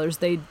serial killers,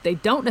 they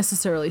don't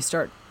necessarily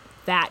start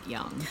that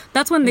young.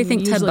 That's when they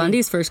think Ted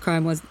Bundy's first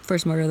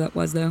murder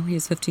was, though. He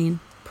was 15.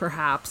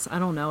 Perhaps. I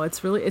don't know.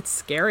 It's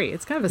scary.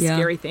 It's kind of a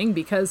scary thing,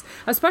 because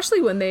especially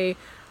when they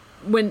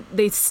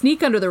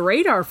sneak under the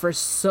radar for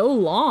so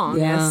long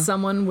as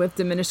someone with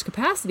diminished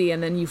capacity,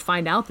 and then you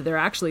find out that they're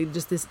actually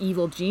just this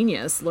evil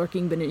genius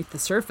lurking beneath the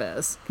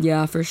surface.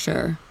 Yeah, for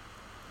sure.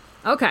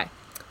 Okay.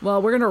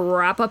 Well, we're going to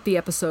wrap up the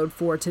episode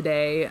for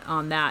today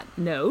on that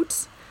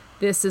note.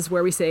 This is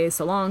where we say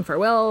so long,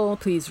 farewell.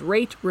 Please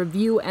rate,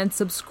 review, and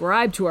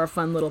subscribe to our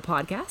fun little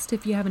podcast.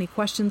 If you have any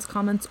questions,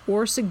 comments,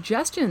 or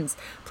suggestions,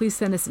 please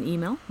send us an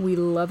email. We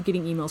love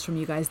getting emails from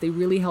you guys. They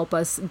really help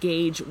us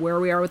gauge where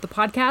we are with the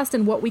podcast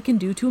and what we can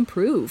do to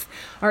improve.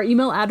 Our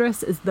email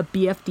address is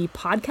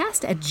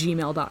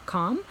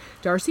thebfdpodcast@gmail.com.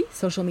 Darcy,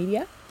 social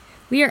media?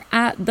 We are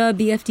at the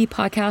BFD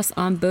Podcast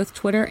on both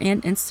Twitter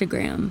and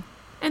Instagram.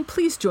 And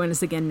please join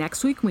us again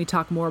next week when we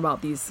talk more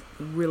about these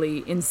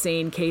really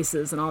insane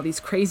cases and all these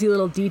crazy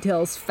little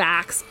details,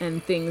 facts,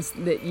 and things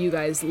that you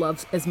guys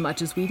love as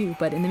much as we do.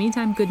 But in the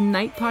meantime, good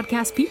night,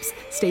 podcast peeps.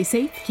 Stay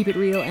safe, keep it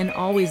real, and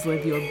always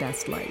live your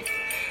best life.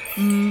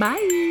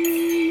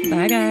 Bye.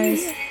 Bye,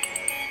 guys.